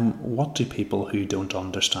what do people who don't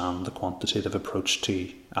understand the quantitative approach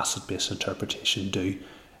to acid-base interpretation do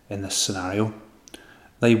in this scenario?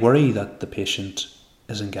 They worry that the patient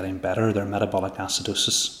isn't getting better, their metabolic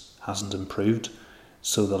acidosis hasn't improved,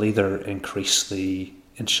 so they'll either increase the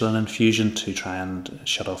insulin infusion to try and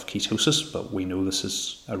shut off ketosis, but we know this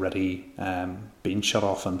has already been shut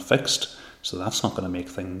off and fixed, so that's not going to make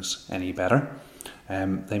things any better.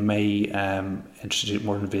 They may introduce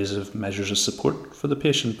more invasive measures of support for the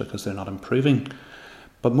patient because they're not improving.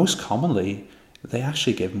 But most commonly, they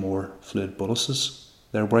actually give more fluid boluses.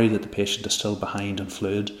 They're worried that the patient is still behind in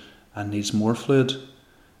fluid and needs more fluid.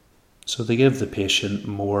 So they give the patient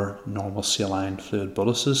more normal saline fluid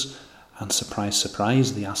boluses, and surprise,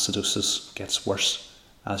 surprise, the acidosis gets worse,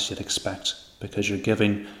 as you'd expect, because you're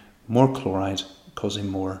giving more chloride causing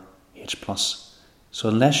more H+. So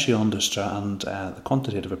unless you understand the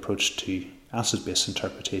quantitative approach to acid-base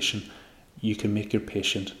interpretation, you can make your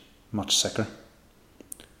patient much sicker.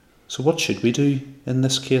 So what should we do in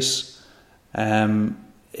this case?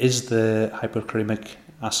 Is the hyperchloremic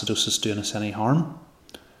acidosis doing us any harm?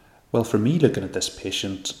 Well, for me, looking at this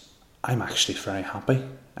patient, I'm actually very happy.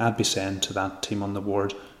 I'd be saying to that team on the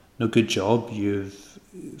ward, no, good job, you've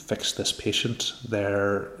fixed this patient.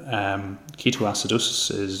 Their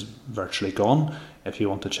ketoacidosis is virtually gone. If you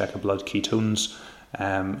want to check a blood ketones,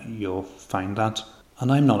 you'll find that.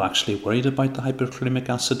 And I'm not actually worried about the hyperchloremic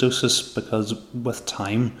acidosis, because with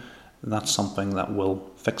time, that's something that will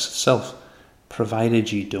fix itself,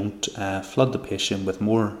 provided you don't flood the patient with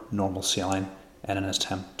more normal saline in an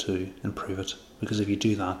attempt to improve it. Because if you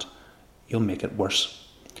do that, you'll make it worse.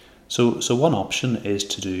 So one option is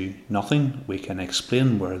to do nothing. We can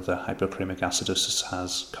explain where the hyperchloremic acidosis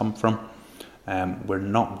has come from. We're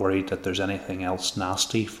not worried that there's anything else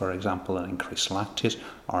nasty, for example, an increased lactate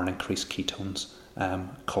or an increased ketones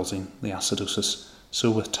causing the acidosis. So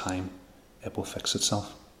with time, it will fix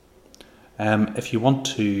itself. If you want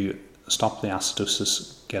to stop the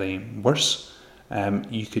acidosis getting worse,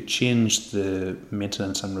 you could change the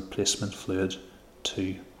maintenance and replacement fluid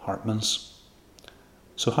to Hartmann's.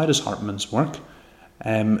 So how does Hartmann's work?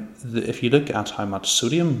 If you look at how much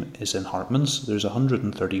sodium is in Hartmann's, there's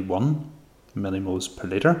 131 millimoles per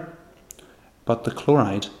litre, but the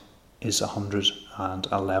chloride is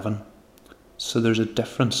 111. So there's a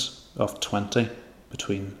difference of 20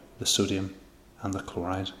 between the sodium and the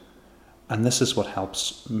chloride. And this is what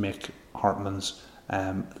helps make Hartmann's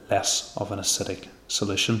less of an acidic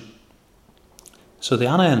solution. So the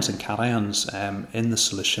anions and cations in the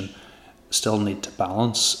solution still need to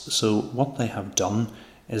balance. So what they have done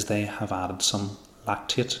is they have added some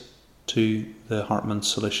lactate to the Hartmann's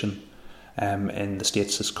solution. In the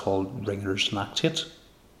States it's called Ringer's lactate.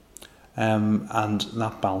 And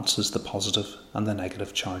that balances the positive and the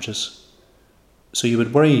negative charges. So you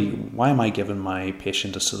would worry, why am I giving my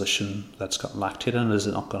patient a solution that's got lactate in it? Is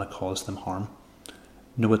it not going to cause them harm?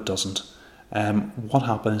 No, it doesn't. What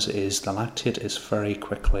happens is the lactate is very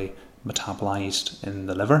quickly metabolized in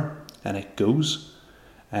the liver, and it goes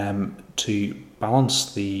to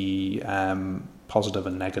balance the positive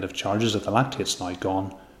and negative charges. If the lactate's now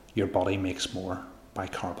gone, your body makes more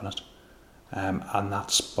bicarbonate, and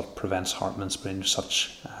that's what prevents Hartmann's being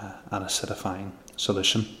such an acidifying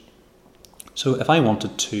solution. So if I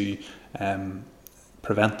wanted to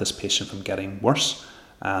prevent this patient from getting worse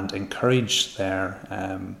and encourage their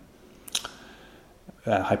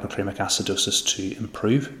hyperchloremic acidosis to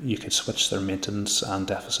improve, you could switch their maintenance and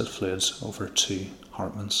deficit fluids over to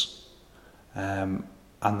Hartmann's, and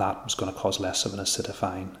that was going to cause less of an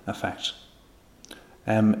acidifying effect.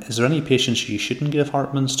 Is there any patients you shouldn't give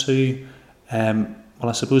Hartmann's to? Well,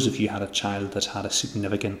 I suppose if you had a child that had a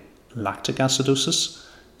significant lactic acidosis,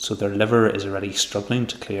 so their liver is already struggling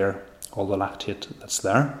to clear all the lactate that's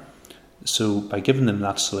there. So by giving them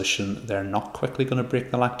that solution, they're not quickly going to break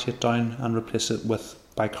the lactate down and replace it with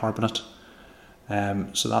bicarbonate.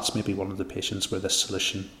 So that's maybe one of the patients where this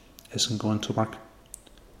solution isn't going to work.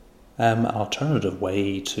 An alternative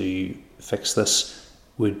way to fix this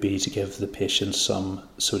would be to give the patient some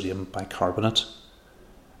sodium bicarbonate.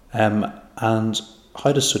 And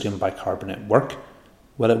how does sodium bicarbonate work?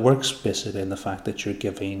 Well, it works basically in the fact that you're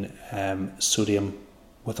giving sodium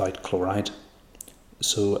without chloride.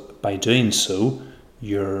 So by doing so,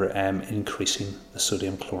 you're increasing the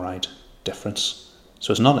sodium chloride difference.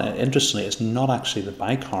 So it's not, interestingly, it's not actually the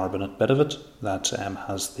bicarbonate bit of it that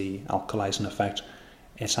has the alkalizing effect.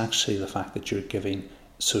 It's actually the fact that you're giving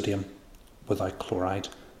sodium without chloride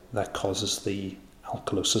that causes the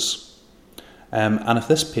alkalosis. And if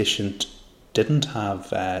this patient didn't have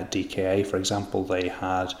DKA, for example, they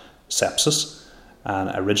had sepsis,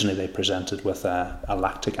 and originally they presented with a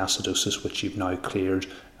lactic acidosis, which you've now cleared,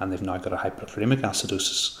 and they've now got a hyperchloremic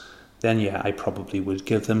acidosis, then yeah, I probably would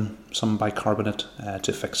give them some bicarbonate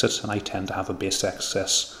to fix it. And I tend to have a base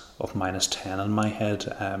excess of -10 in my head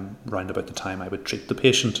round about the time I would treat the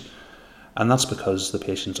patient. And that's because the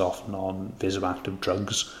patient's often on vasoactive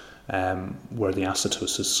drugs where the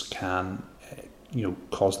acidosis can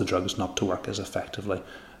cause the drugs not to work as effectively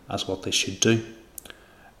as what they should do.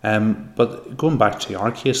 But going back to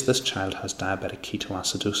our case, this child has diabetic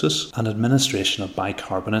ketoacidosis, and administration of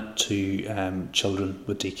bicarbonate to children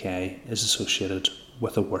with DKA is associated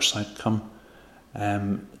with a worse outcome.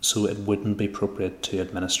 So it wouldn't be appropriate to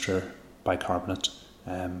administer bicarbonate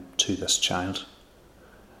to this child.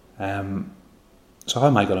 So how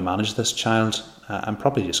am I going to manage this child? I'm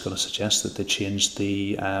probably just going to suggest that they change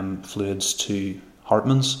the fluids to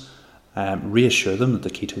Hartmann's, reassure them that the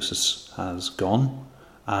ketosis has gone,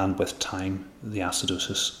 and with time the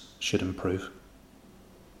acidosis should improve.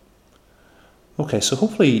 Okay, so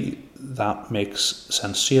hopefully that makes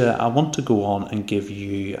sense to you. I want to go on and give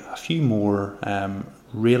you a few more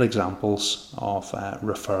real examples of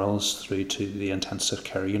referrals through to the intensive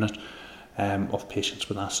care unit of patients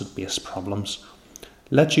with acid-base problems.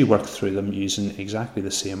 Let you work through them using exactly the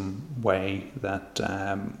same way that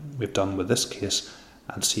we've done with this case,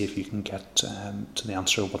 and see if you can get to the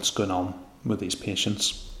answer of what's going on with these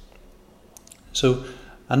patients. So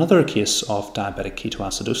another case of diabetic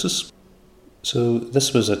ketoacidosis. So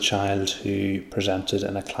this was a child who presented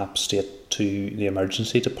in a collapsed state to the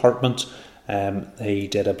emergency department. They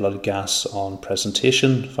did a blood gas on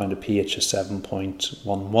presentation, found a pH of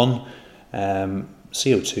 7.11,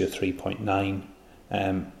 CO2 of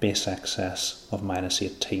 3.9, base excess of minus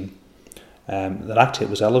 18. The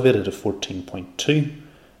lactate was elevated to 14.2.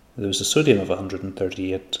 There was a sodium of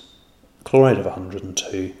 138, chloride of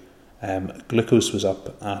 102, glucose was up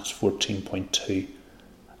at 14.2,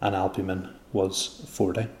 and albumin was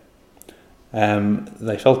 40.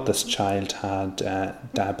 They felt this child had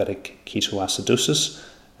diabetic ketoacidosis,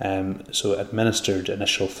 so administered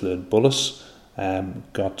initial fluid bolus,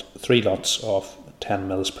 got 3 lots of 10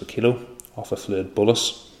 mils per kilo of a fluid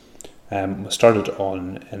bolus, was started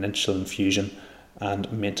on an initial infusion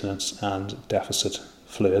and maintenance and deficit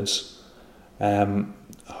fluids.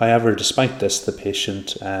 However, despite this, the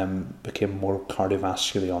patient became more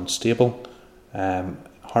cardiovascularly unstable,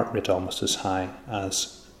 heart rate almost as high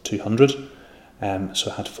as 200,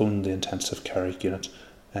 so I had phoned the intensive care unit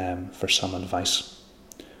for some advice.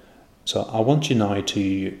 So I want you now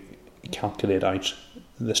to calculate out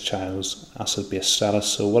this child's acid-base status.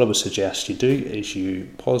 So what I would suggest you do is you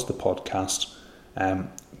pause the podcast,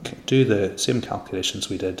 do the same calculations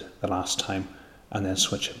we did the last time, and then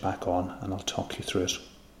switch it back on, and I'll talk you through it.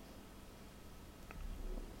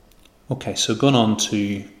 Okay, so going on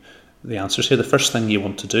to the answers here, the first thing you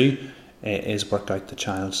want to do is work out the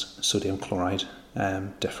child's sodium chloride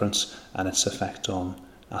difference and its effect on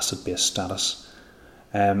acid-base status.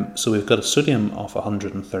 So we've got a sodium of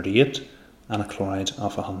 138 and a chloride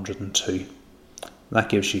of 102. That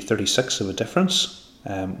gives you 36 of a difference.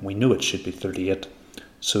 We know it should be 38,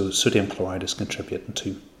 so sodium chloride is contributing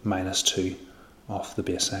to minus 2 of the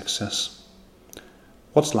base excess.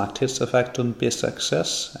 What's lactate's effect on base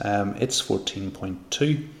excess? It's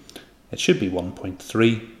 14.2. It should be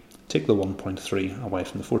 1.3. Take the 1.3 away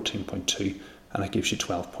from the 14.2 and it gives you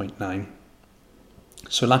 12.9.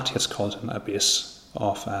 So lactate's causing a base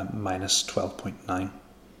of minus 12.9.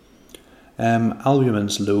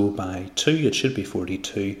 Albumin's low by 2. It should be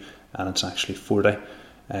 42 and it's actually 40.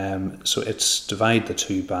 So it's divide the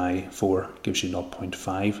 2 by 4 gives you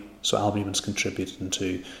 0.5. So albumin's contributing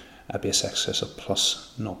to a base excess of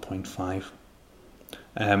plus 0.5.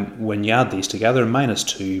 When you add these together, minus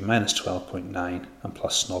 2, minus 12.9 and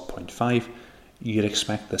plus 0.5, you'd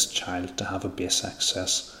expect this child to have a base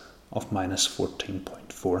excess of minus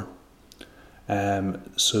 14.4.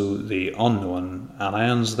 So the unknown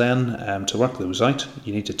anions then, to work those out,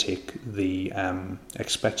 you need to take the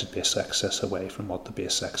expected base excess away from what the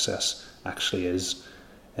base excess actually is.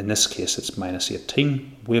 In this case it's minus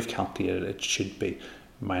 18. We've calculated it should be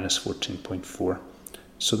minus 14.4.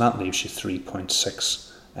 So that leaves you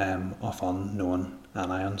 3.6 of unknown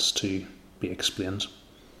anions to be explained.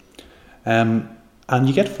 And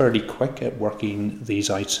you get fairly quick at working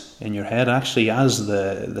these out in your head. Actually, as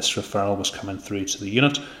this referral was coming through to the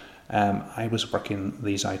unit, I was working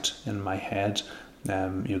these out in my head.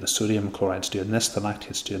 The sodium chloride's doing this, the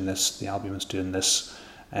lactate's doing this, the albumin's doing this.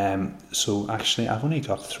 So actually, I've only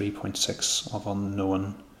got 3.6 of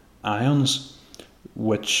unknown ions,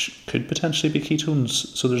 which could potentially be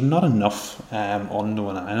ketones. So there's not enough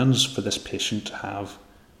unknown ions for this patient to have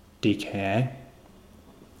DKA.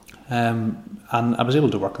 And I was able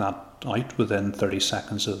to work that out within 30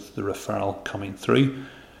 seconds of the referral coming through.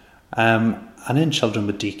 And in children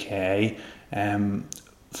with DKA,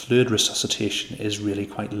 fluid resuscitation is really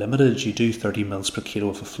quite limited. You do 30 mils per kilo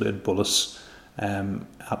of a fluid bolus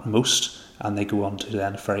at most, and they go on to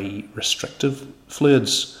then very restrictive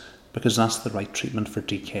fluids because that's the right treatment for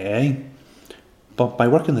DKA. But by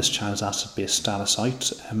working this child's acid-base status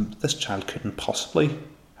out, this child couldn't possibly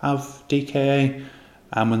have DKA.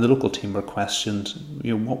 And when the local team were questioned,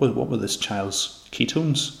 what were this child's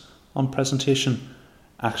ketones on presentation?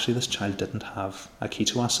 Actually, this child didn't have a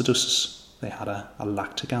ketoacidosis. They had a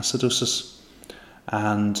lactic acidosis.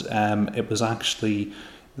 And it was actually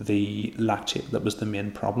the lactate that was the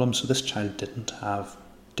main problem. So this child didn't have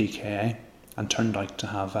DKA and turned out to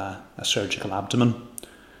have a surgical abdomen.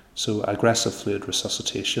 So aggressive fluid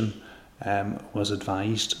resuscitation was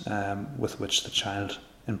advised, with which the child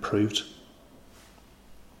improved.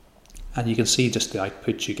 And you can see just the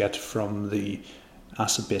output you get from the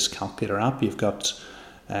acid base calculator app. You've got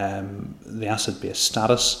the acid base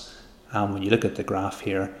status, and when you look at the graph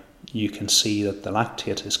here, you can see that the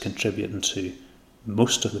lactate is contributing to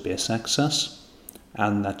most of the base excess,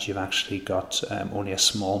 and that you've actually got only a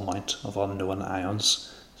small amount of unknown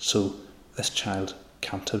ions. So this child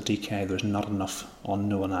can't have DK. There's not enough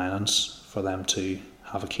unknown ions for them to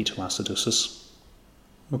have a ketoacidosis.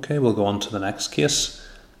 Okay, we'll go on to the next case.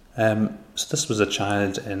 So this was a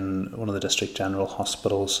child in one of the district general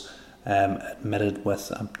hospitals, admitted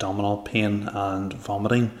with abdominal pain and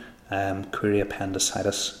vomiting, query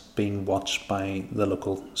appendicitis, being watched by the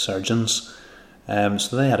local surgeons.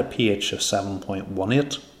 So they had a pH of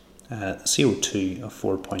 7.18, CO2 of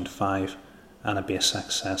 4.5, and a base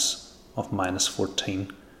excess of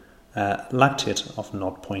 -14, lactate of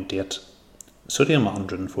 0.8, sodium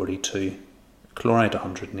 142, chloride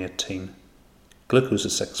 118, glucose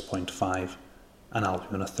is 6.5, and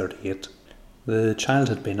albumin of 38. The child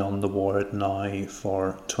had been on the ward now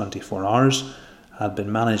for 24 hours, had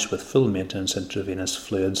been managed with full maintenance intravenous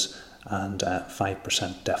fluids and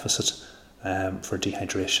 5% deficit for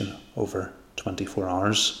dehydration over 24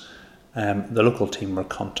 hours. The local team were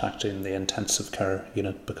contacting the intensive care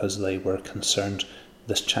unit because they were concerned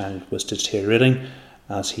this child was deteriorating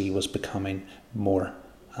as he was becoming more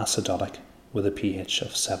acidotic with a pH of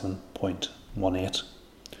 7.18.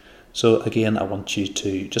 So again, I want you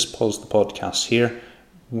to just pause the podcast here,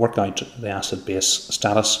 work out the acid base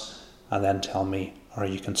status, and then tell me, are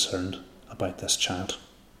you concerned about this child?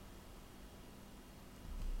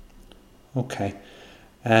 Okay,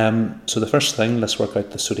 so the first thing, let's work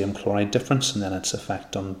out the sodium chloride difference and then its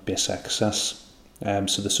effect on base excess.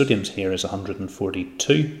 So the sodium here is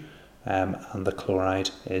 142 and the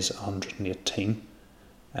chloride is 118.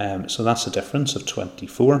 So that's a difference of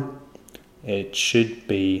 24. It should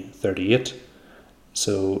be 38.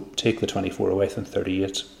 So take the 24 away from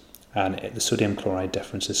 38, and the sodium chloride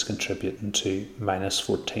difference is contributing to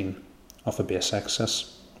 -14 of a base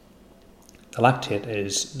excess. The lactate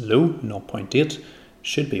is low, 0.8,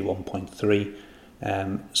 should be 1.3.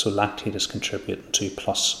 So lactate is contributing to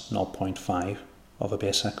plus 0.5 of a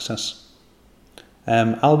base excess.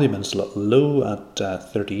 Albumin's a little low at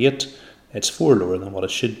 38. It's 4 lower than what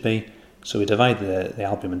it should be. So we divide the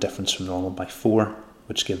albumin difference from normal by 4,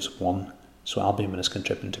 which gives 1. So albumin is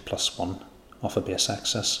contributing to plus 1 of a base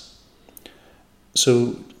excess.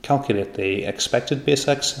 So calculate the expected base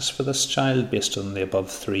excess for this child based on the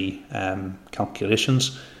above 3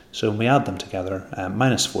 calculations. So when we add them together,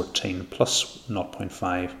 -14 plus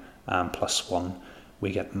 0.5 and plus 1,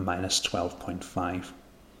 we get -12.5.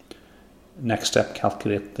 Next step,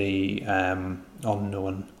 calculate the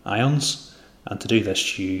unknown ions. And to do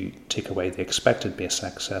this, you take away the expected base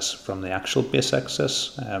excess from the actual base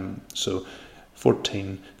excess. So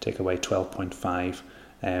 14 take away 12.5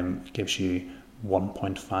 gives you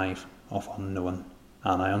 1.5 of unknown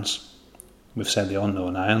anions. We've said the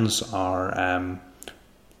unknown ions are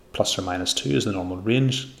plus or minus 2 is the normal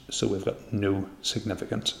range, so we've got no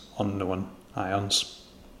significant unknown ions.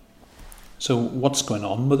 So what's going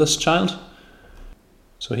on with this child?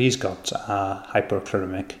 So he's got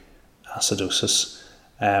hyperchloremic acidosis.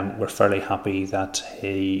 We're fairly happy that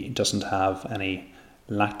he doesn't have any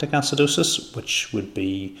lactic acidosis, which would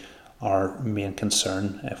be our main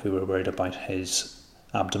concern if we were worried about his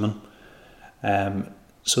abdomen.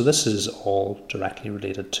 So this is all directly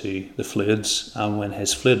related to the fluids, and when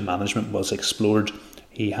his fluid management was explored,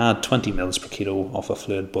 he had 20 mils per kilo of a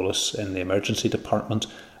fluid bolus in the emergency department,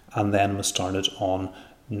 and then was started on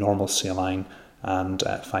normal saline and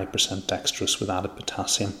 5% dextrose with added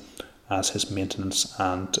potassium as his maintenance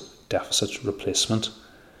and deficit replacement.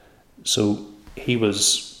 So he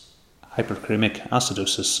was hyperchloremic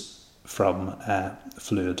acidosis from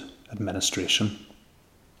fluid administration.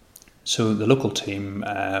 So the local team,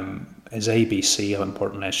 his ABC, how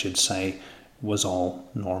important I should say, was all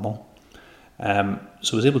normal.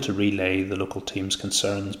 So I was able to relay the local team's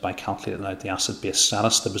concerns by calculating out the acid-base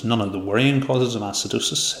status. There was none of the worrying causes of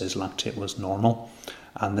acidosis. His lactate was normal,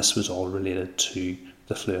 and this was all related to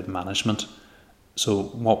the fluid management. So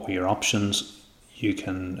what were your options? You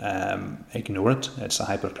can ignore it. It's a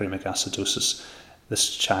hyperchloremic acidosis.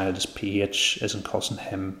 This child's pH isn't causing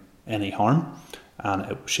him any harm, and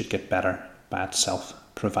it should get better by itself,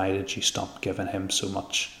 provided you stop giving him so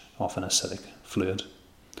much of an acidic fluid.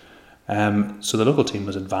 So the local team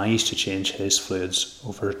was advised to change his fluids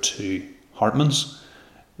over to Hartmann's.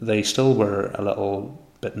 They still were a little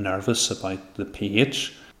bit nervous about the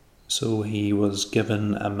pH, so he was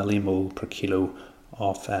given a millimole per kilo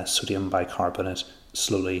of sodium bicarbonate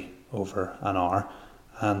slowly over an hour,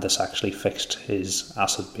 and this actually fixed his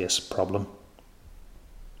acid-base problem.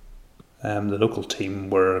 The local team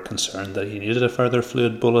were concerned that he needed a further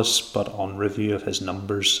fluid bolus, but on review of his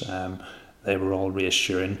numbers, they were all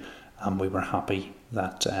reassuring, and we were happy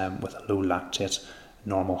that with a low lactate,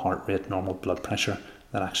 normal heart rate, normal blood pressure,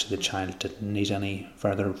 that actually the child didn't need any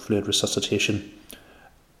further fluid resuscitation.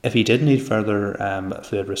 If he did need further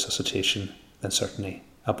fluid resuscitation, then certainly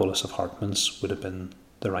a bolus of Hartmann's would have been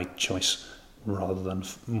the right choice rather than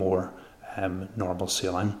more normal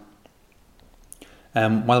saline.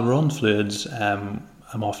 While we're on fluids, I'm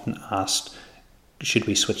often asked, should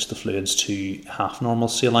we switch the fluids to half normal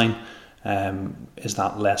saline? Is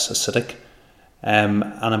that less acidic?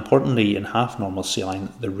 And importantly, in half normal saline,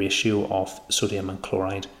 the ratio of sodium and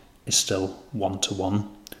chloride is still 1:1.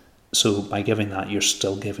 So by giving that, you're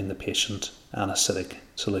still giving the patient an acidic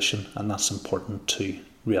solution, and that's important to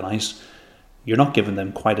realise. You're not giving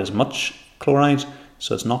them quite as much chloride,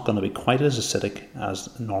 so it's not going to be quite as acidic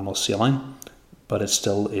as normal saline, but it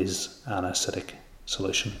still is an acidic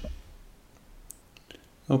solution.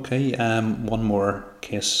 Okay, one more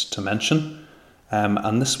case to mention,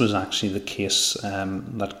 and this was actually the case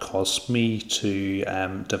that caused me to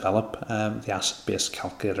develop the acid-base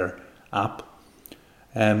calculator app.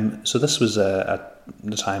 So this was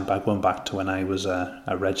the time back, going back to when I was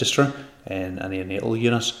a registrar in a neonatal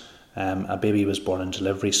unit. A baby was born in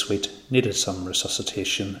delivery suite, needed some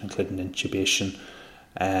resuscitation, including intubation,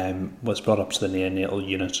 was brought up to the neonatal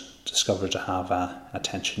unit, discovered to have a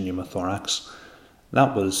tension pneumothorax.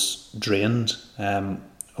 That was drained.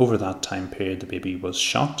 Over that time period, the baby was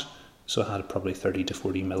shocked, so it had probably 30 to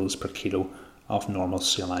 40 mils per kilo of normal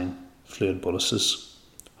saline fluid boluses.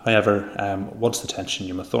 However, once the tension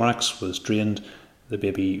pneumothorax was drained, the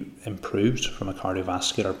baby improved from a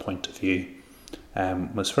cardiovascular point of view,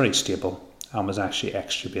 was very stable, and was actually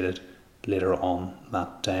extubated later on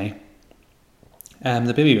that day.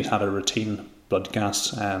 The baby had a routine blood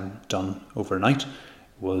gas done overnight,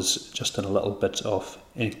 was just in a little bit of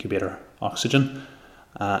incubator oxygen,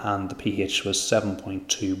 and the pH was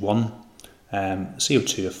 7.21,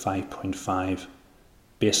 CO2 of 5.5,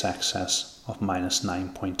 base excess of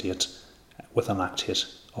 -9.8, with a lactate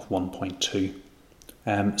of 1.2,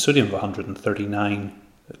 sodium of 139,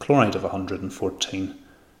 chloride of 114,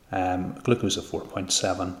 glucose of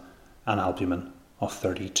 4.7, and albumin of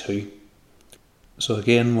 32. So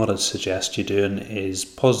again, what I'd suggest you doing is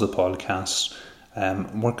pause the podcast,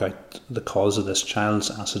 work out the cause of this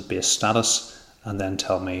child's acid-base status, and then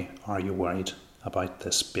tell me, are you worried about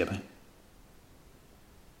this baby?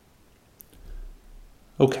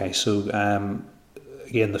 Okay, so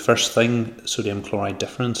again, the first thing, sodium chloride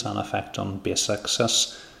difference and effect on base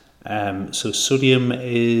excess. So sodium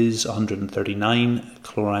is 139,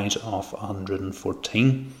 chloride of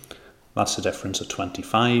 114. That's a difference of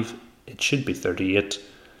 25. It should be 38.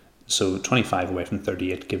 So 25 away from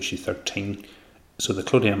 38 gives you 13. So the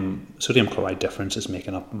sodium chloride difference is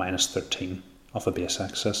making up -13 of a base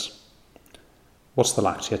excess. What's the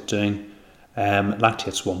lactate doing?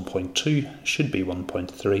 Lactate's 1.2, should be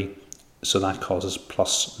 1.3. So that causes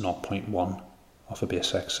plus 0.1 of a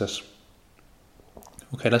base excess.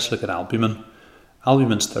 Okay, let's look at albumin.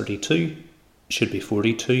 Albumin's 32, should be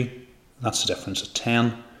 42. That's a difference of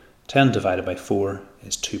 10. 10 divided by 4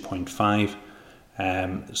 is 2.5.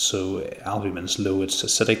 So albumin's low, it's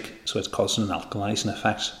acidic, so it's causing an alkalizing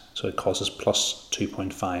effect. So it causes plus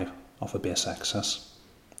 2.5 of a base excess.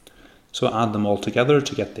 So add them all together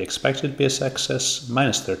to get the expected base excess.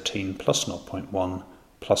 -13 plus 0.1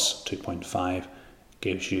 plus 2.5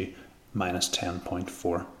 gives you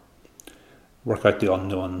 -10.4. Work out the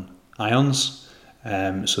unknown ions.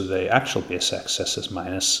 So the actual base excess is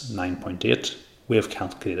 -9.8. We have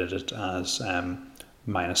calculated it as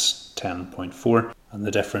 -10.4, and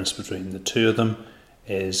the difference between the two of them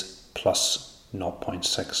is plus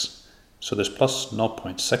 0.6. So there's plus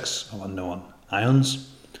 0.6 of unknown ions.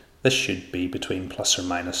 This should be between plus or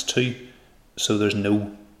 -2, so there's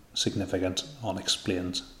no significant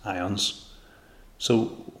unexplained ions.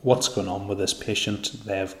 So what's going on with this patient?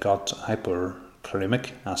 They've got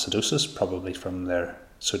hyperchloremic acidosis, probably from their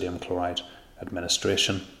sodium chloride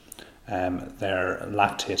administration. Their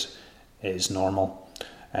lactate is normal.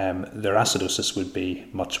 Their acidosis would be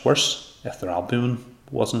much worse if their albumin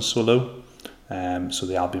wasn't so low. So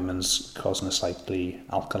the albumin's causing a slightly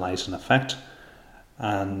alkalizing effect,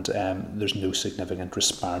 and there's no significant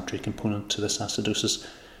respiratory component to this acidosis.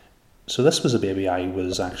 So this was a baby I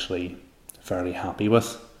was actually fairly happy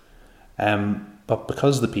with. But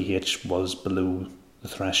because the pH was below the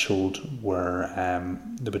threshold where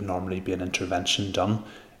there would normally be an intervention done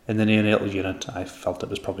in the neonatal unit, I felt it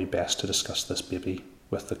was probably best to discuss this baby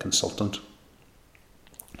with the consultant.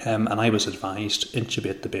 And I was advised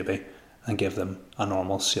intubate the baby and give them a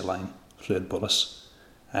normal saline fluid bolus.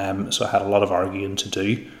 So I had a lot of arguing to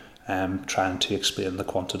do, trying to explain the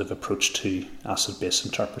quantitative approach to acid-base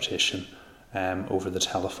interpretation over the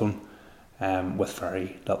telephone, with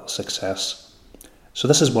very little success. So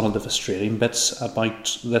this is one of the frustrating bits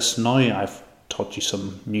about this. Now I've taught you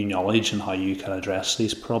some new knowledge on how you can address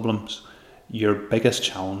these problems. Your biggest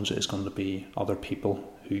challenge is going to be other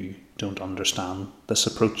people who don't understand this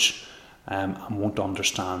approach and won't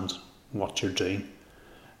understand what you're doing.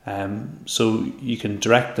 So you can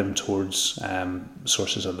direct them towards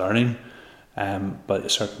sources of learning, but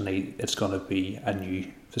certainly it's going to be a new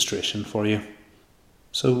frustration for you.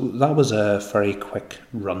 So that was a very quick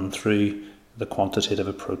run through the quantitative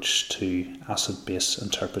approach to acid-base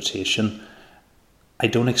interpretation. I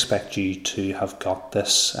don't expect you to have got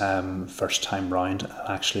this first time round and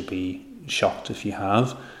actually be shocked if you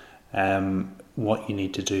have. What you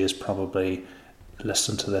need to do is probably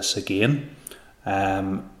listen to this again.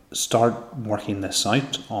 Start working this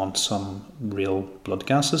out on some real blood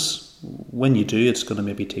gases. When you do, it's going to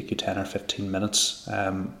maybe take you 10 or 15 minutes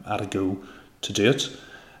at a go to do it.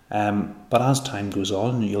 But as time goes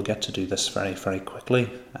on, you'll get to do this very, very quickly.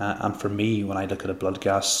 And for me, when I look at a blood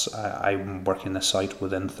gas, I'm working this out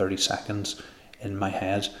within 30 seconds in my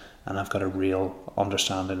head, and I've got a real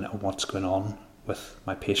understanding of what's going on with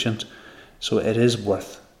my patient. So it is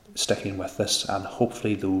worth sticking with this, and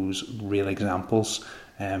hopefully those real examples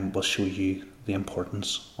will show you the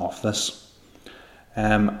importance of this.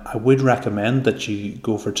 I would recommend that you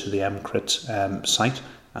go over to the EMCrit site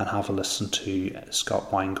and have a listen to Scott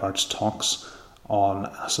Weingard's talks on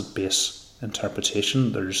acid-base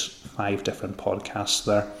interpretation. There's 5 different podcasts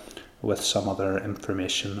there with some other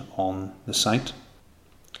information on the site.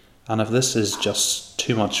 And if this is just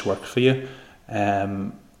too much work for you,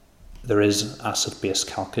 there is Acid-Base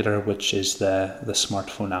Calculator, which is the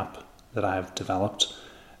smartphone app that I've developed,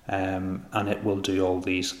 and it will do all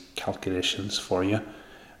these calculations for you.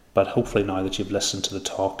 But hopefully now that you've listened to the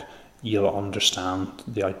talk, you'll understand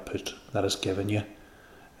the output that is given you.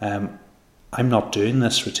 I'm not doing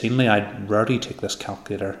this routinely. I rarely take this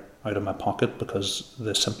calculator out of my pocket because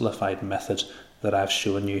the simplified method that I've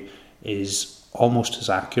shown you is almost as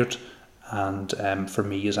accurate and for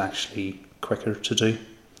me is actually quicker to do.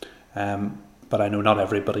 But I know not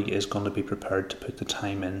everybody is going to be prepared to put the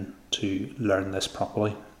time in to learn this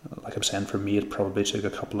properly. Like I'm saying, for me it probably took a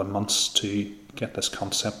couple of months to get this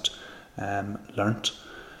concept learnt.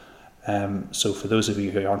 So for those of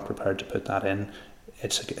you who aren't prepared to put that in,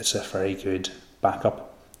 it's a very good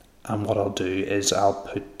backup. And what I'll do is I'll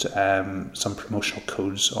put some promotional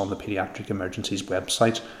codes on the Paediatric Emergencies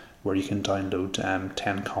website where you can download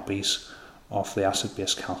 10 copies of the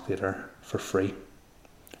acid-base calculator for free.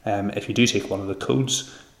 If you do take one of the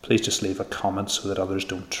codes, please just leave a comment so that others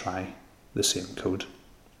don't try the same code.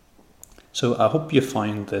 So I hope you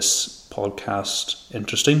find this podcast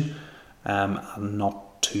interesting and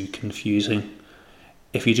not too confusing.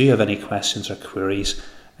 If you do have any questions or queries,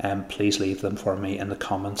 please leave them for me in the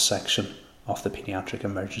comments section of the Paediatric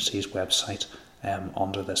Emergencies website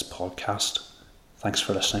under this podcast. Thanks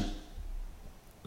for listening.